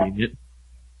 that's convenient.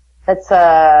 It's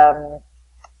I'm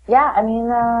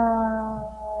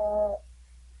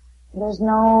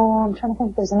trying to think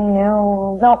if there's any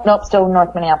new. Nope, still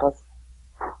North Minneapolis.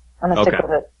 I'm gonna stick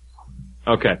with it.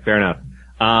 Okay, fair enough.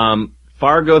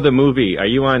 Fargo the movie. Are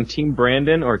you on Team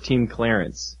Brandon or Team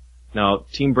Clarence? Now,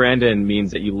 Team Brandon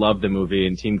means that you love the movie,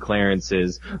 and Team Clarence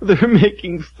is, they're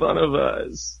making fun of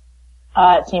us.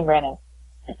 Team Brandon.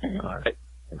 Alright.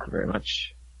 Thank you very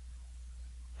much.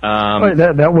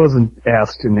 That wasn't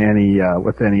asked in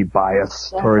with any bias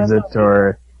towards it,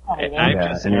 or... I'm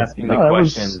just asking the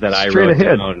questions that I wrote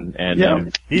down,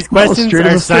 and these questions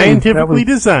are scientifically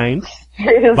designed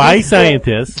by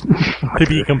scientists to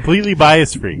be completely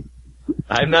bias-free.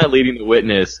 I'm not leading the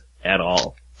witness at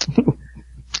all.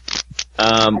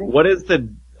 What is the,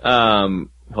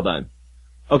 hold on.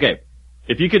 Okay.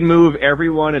 If you could move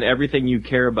everyone and everything you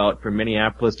care about from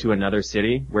Minneapolis to another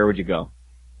city, where would you go?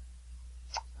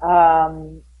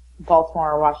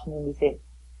 Baltimore or Washington, D.C.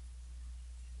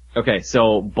 Okay,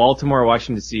 so Baltimore or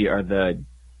Washington, D.C. are the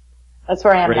That's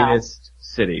where I am greatest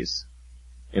cities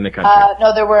in the country.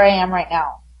 No, they're where I am right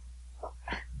now.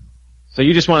 So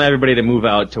you just want everybody to move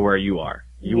out to where you are.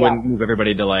 You wouldn't move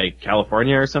everybody to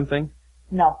California or something?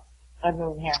 No, I'm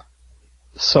moving here.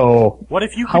 So, what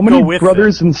if you could how many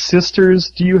brothers and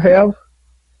sisters do you have?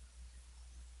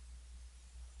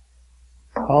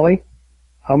 Holly?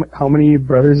 How many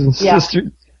brothers and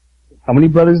sisters? How many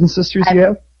brothers and sisters do you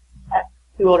have?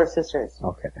 2 older sisters.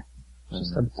 Okay.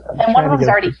 And one of them's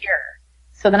already here.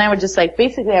 So then I would just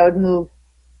basically I would move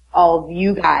all of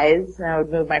you guys, and I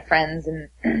would move my friends in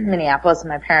Minneapolis and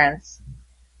my parents,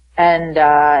 and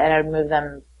I would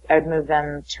move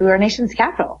them to our nation's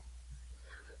capital.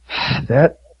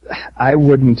 That, I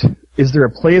wouldn't, is there a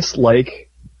place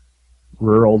like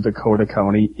rural Dakota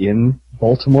County in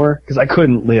Baltimore? Because I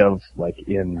couldn't live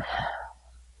in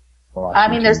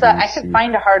Washington, there's I could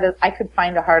find a heart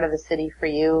of the city for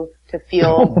you to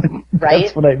feel right.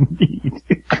 That's what I need.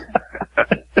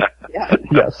 Yeah.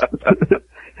 Yes.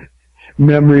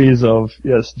 Memories of,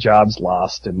 jobs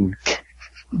lost and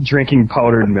drinking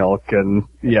powdered milk and,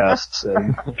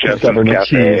 and government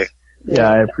cheese.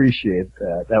 Yeah, I appreciate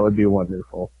that. That would be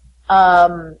wonderful. I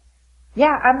don't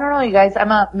know, you guys.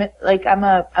 I'm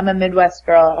a Midwest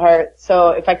girl at heart. So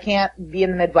if I can't be in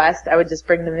the Midwest, I would just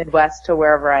bring the Midwest to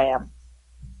wherever I am.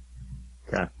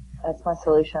 Okay. That's my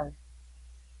solution.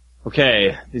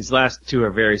 Okay, these last 2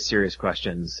 are very serious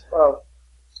questions. Whoa.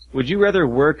 Would you rather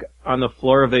work on the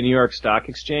floor of the New York Stock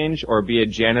Exchange or be a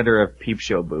janitor of peep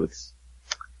show booths?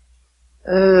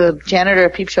 Janitor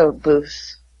of peep show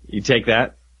booths. You take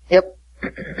that? Yep.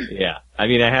 Yeah. I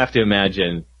have to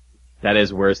imagine that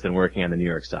is worse than working on the New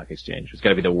York Stock Exchange. It's got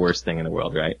to be the worst thing in the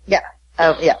world, right? Yeah.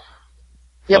 Yeah.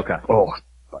 Yep. Okay. Oh,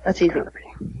 that's easy.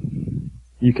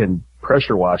 You can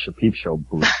pressure wash a peep show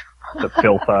booth. The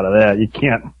filth out of that. You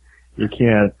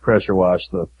can't pressure wash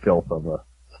the filth of a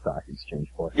stock exchange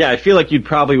floor. Yeah, I feel like you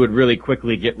probably would really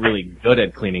quickly get really good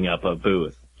at cleaning up a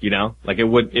booth. You know, like it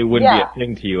wouldn't be a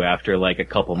thing to you after like a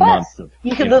couple months of.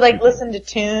 You could listen to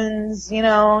tunes. You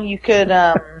know, you could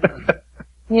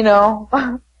you know.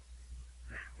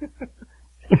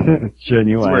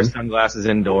 Genuine. Wear sunglasses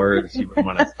indoors. You wouldn't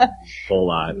want to a whole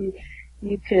lot. You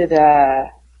could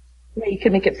you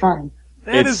could make it fun.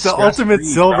 That is the ultimate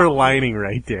silver lining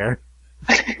right there.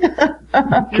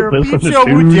 You're a Listen beat to show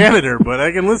tunes. janitor, but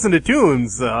I can listen to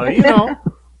tunes, so, you know,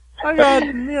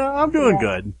 I'm doing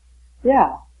good.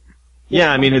 Yeah.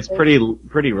 Yeah, I mean, it's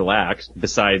pretty relaxed,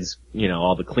 besides, you know,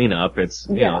 all the cleanup. It's,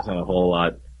 you know, it's not a whole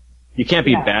lot. You can't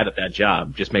be bad at that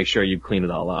job. Just make sure you clean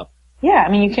it all up. Yeah, I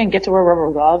mean, you can get to wear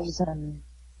rubber gloves and,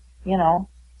 you know,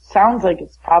 sounds like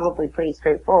it's probably pretty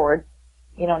straightforward.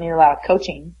 You don't need a lot of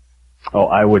coaching. Oh,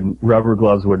 I wouldn't. Rubber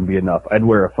gloves wouldn't be enough. I'd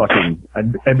wear a fucking.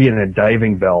 I'd be in a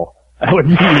diving bell. I would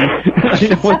be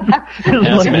just like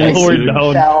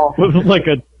lowered down with like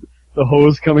the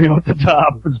hose coming out the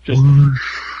top. It's just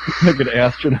like an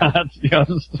astronaut.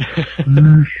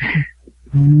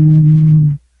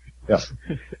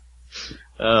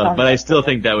 But I still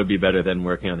think that would be better than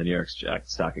working on the New York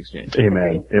Stock Exchange.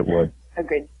 Amen. It would.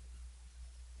 Agreed.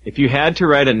 If you had to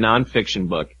write a nonfiction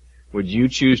book, would you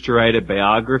choose to write a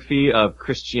biography of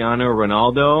Cristiano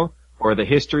Ronaldo or the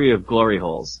history of glory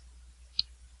holes?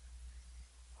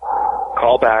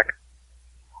 Call back.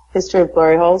 History of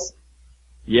glory holes.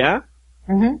 Yeah?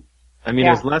 Mm-hmm. I mean,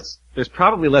 there's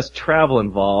probably less travel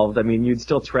involved. I mean, you'd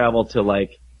still travel to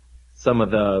like some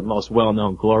of the most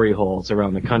well-known glory holes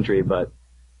around the country, but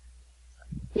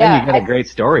then you get a great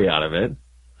story out of it.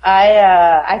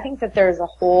 I think that there's a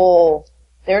whole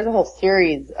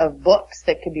series of books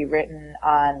that could be written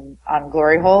on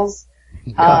glory holes.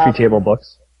 Coffee table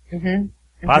books.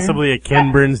 Mm-hmm. Possibly a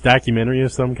Ken Burns documentary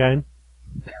of some kind.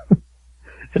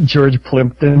 George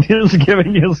Plimpton is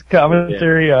giving his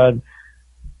commentary on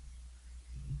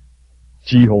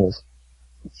G-holes.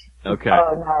 Okay.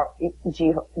 Oh no,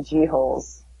 G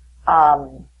holes.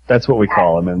 That's what we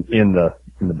call them in the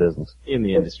business. In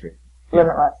the industry.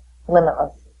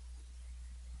 Limitless.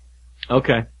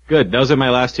 Okay, good. Those are my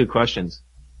last two questions.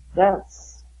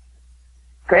 That's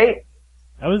great.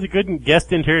 That was a good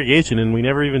guest interrogation, and we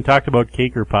never even talked about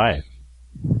cake or pie.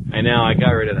 I know, I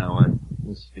got rid of that one.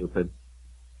 It's stupid.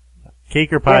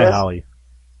 Cake or pie, Holly?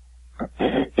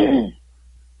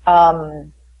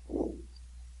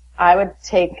 I would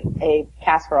take a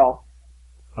casserole.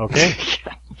 Okay.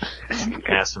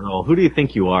 Casserole. Who do you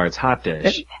think you are? It's hot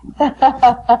dish.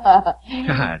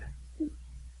 God.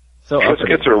 So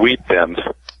Triscuits or wheat thins?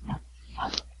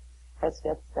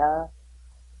 Triscuits,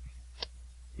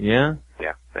 Yeah?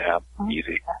 Yeah,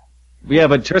 easy. Yeah,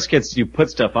 but Triscuits, you put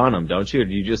stuff on them, don't you? Or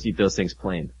do you just eat those things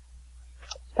plain?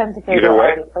 Depends if Either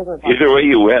way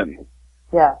you win.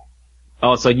 Yeah.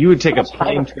 Oh, so you would take a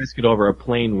plain Triscuit over a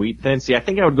plain wheat thin? See, I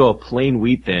think I would go a plain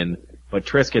wheat thin, but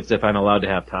Triscuits if I'm allowed to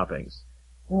have toppings.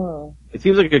 It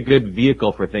seems like a good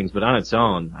vehicle for things, but on its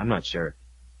own, I'm not sure.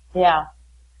 Yeah.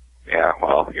 Yeah,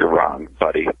 well, you're wrong,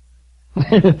 buddy.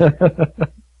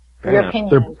 Your opinion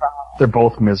is wrong. They're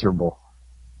both miserable.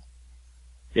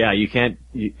 Yeah, you can't,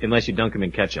 unless you dunk them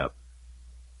in ketchup.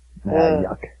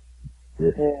 Yuck.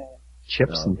 Yeah.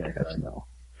 Chips and ketchup, no.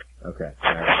 Okay,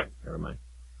 alright, never mind.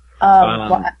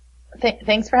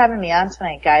 Thanks for having me on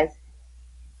tonight, guys.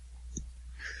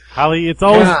 Holly, it's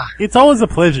always a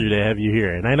pleasure to have you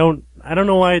here, and I don't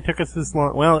know why it took us this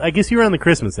long. Well, I guess you were on the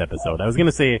Christmas episode. I was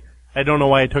gonna say, I don't know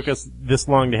why it took us this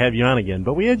long to have you on again,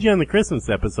 but we had you on the Christmas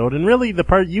episode, and really the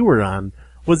part you were on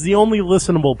was the only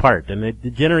listenable part, and it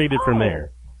degenerated from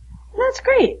there. That's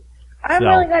great. I'm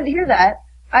really glad to hear that.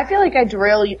 I feel like I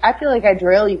derail you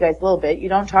guys a little bit. You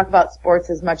don't talk about sports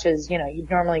as much as, you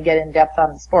normally get in depth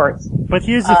on the sports. But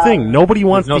here's the thing. Nobody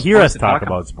wants to hear us talk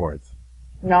about sports.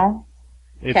 No?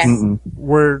 It's,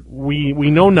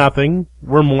 we know nothing.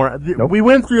 We're more, we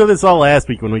went through this all last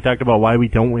week when we talked about why we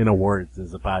don't win awards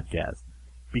as a podcast.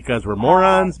 Because we're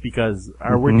morons, because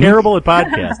we're terrible at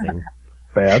podcasting.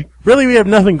 Bad. Really, we have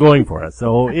nothing going for us.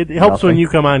 So it helps when you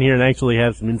come on here and actually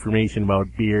have some information about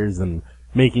beers and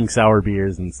making sour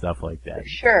beers and stuff like that.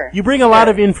 Sure. You bring a lot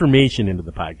of information into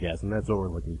the podcast, and that's what we're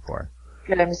looking for.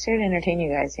 Good. I'm just here to entertain you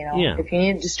guys, Yeah. If you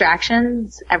need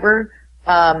distractions ever,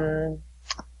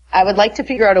 I would like to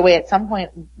figure out a way at some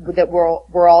point that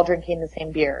we're all drinking the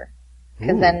same beer.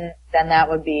 Cause then that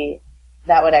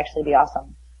would actually be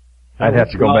awesome. I'd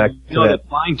have to go back to that. The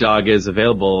Flying Dog is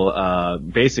available,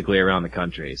 basically around the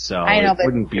country, so I know, it but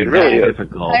wouldn't be really very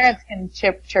difficult. Clarence can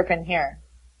chirp in here.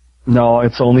 No,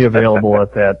 it's only available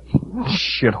at that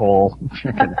shithole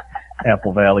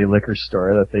Apple Valley liquor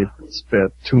store that they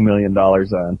spent $2 million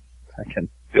on. I can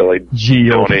Donate money to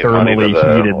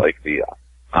geothermally heated. like the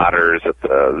otters at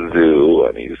the zoo,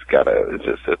 and he's got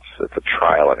it's a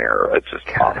trial and error. It's just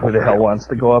God, who the hell wants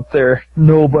to go up there?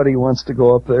 Nobody wants to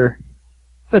go up there.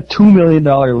 A $2 million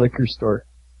liquor store.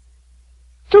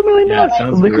 $2 million. Yeah,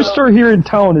 The liquor store here in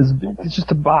town it's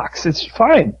just a box. It's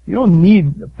fine. You don't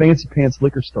need a fancy pants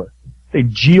liquor store. They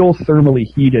geothermally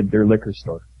heated their liquor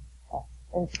store.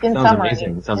 In Sounds summary,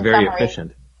 amazing. It sounds in very summary,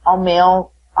 efficient. I'll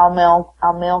mail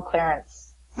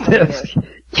clearance.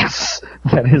 Yes,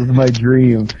 that is my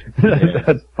dream.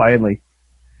 That's finally.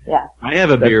 Yeah. I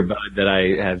have a beer bud that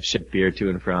I have shipped beer to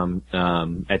and from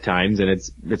at times, and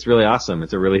it's really awesome.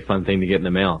 It's a really fun thing to get in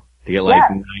the mail. To get like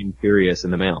 9 Furious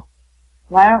in the mail.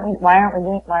 Why aren't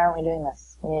we doing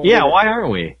this? Yeah, why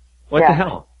aren't we? What the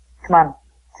hell? Come on,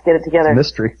 let's get it together.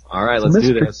 Mystery. All right, let's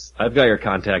do this. I've got your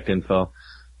contact info.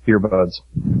 Beer buds.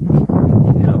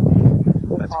 Yeah,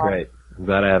 that's great. I'm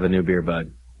glad I have a new beer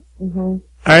bud. Mm-hmm. All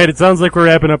right, it sounds like we're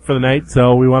wrapping up for the night,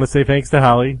 so we want to say thanks to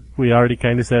Holly. We already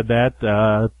kind of said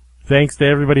that. Thanks to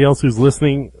everybody else who's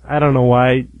listening. I don't know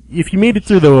why. If you made it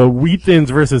through the Wheat Thins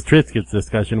versus Triscuits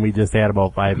discussion we just had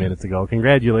about 5 minutes ago,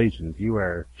 congratulations. You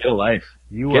are... Get a life.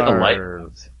 You Get are... a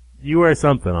life. You are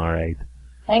something, all right.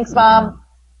 Thanks, Mom.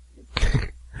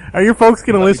 Are your folks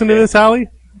going to listen to this, Holly?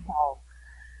 No.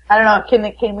 I don't know. Can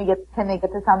they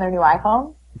get this on their new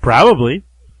iPhone? Probably.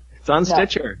 It's on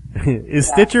Stitcher. Is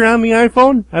Stitcher on the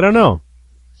iPhone? I don't know.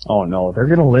 Oh no, they're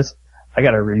gonna listen. I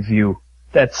got a review.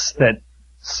 That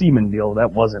semen deal,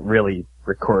 that wasn't really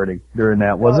recording during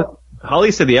that, was it?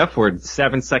 Holly said the F word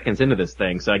 7 seconds into this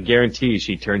thing, so I guarantee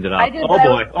she turned it off.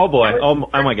 Oh boy. Oh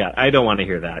my god. I don't want to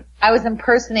hear that. I was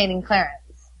impersonating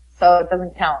Clarence, so it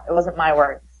doesn't count. It wasn't my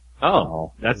words.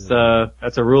 Oh, that's a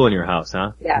rule in your house,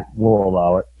 huh? Yeah. We'll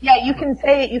allow it. Yeah, you can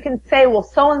say, well,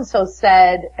 so-and-so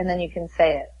said, and then you can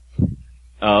say it.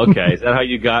 Oh, okay. Is that how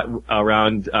you got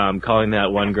around calling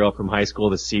that one girl from high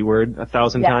school the C word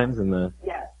 1,000 times in the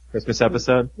Christmas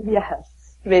episode?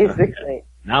 Yes, basically.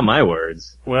 Not my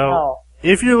words. Well,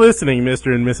 if you're listening,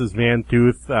 Mr. and Mrs. Van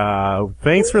Tooth,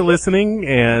 thanks for listening,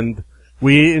 and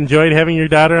we enjoyed having your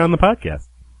daughter on the podcast.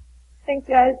 Thanks,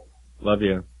 guys. Love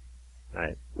you. All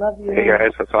right. Love you. Hey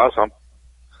guys, that's awesome.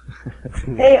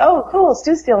 Hey, oh, cool.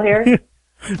 Stu's still here.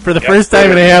 For the first time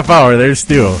in a half hour, there's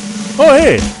Stu. Oh,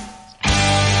 hey.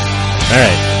 All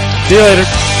right. See you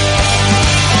later.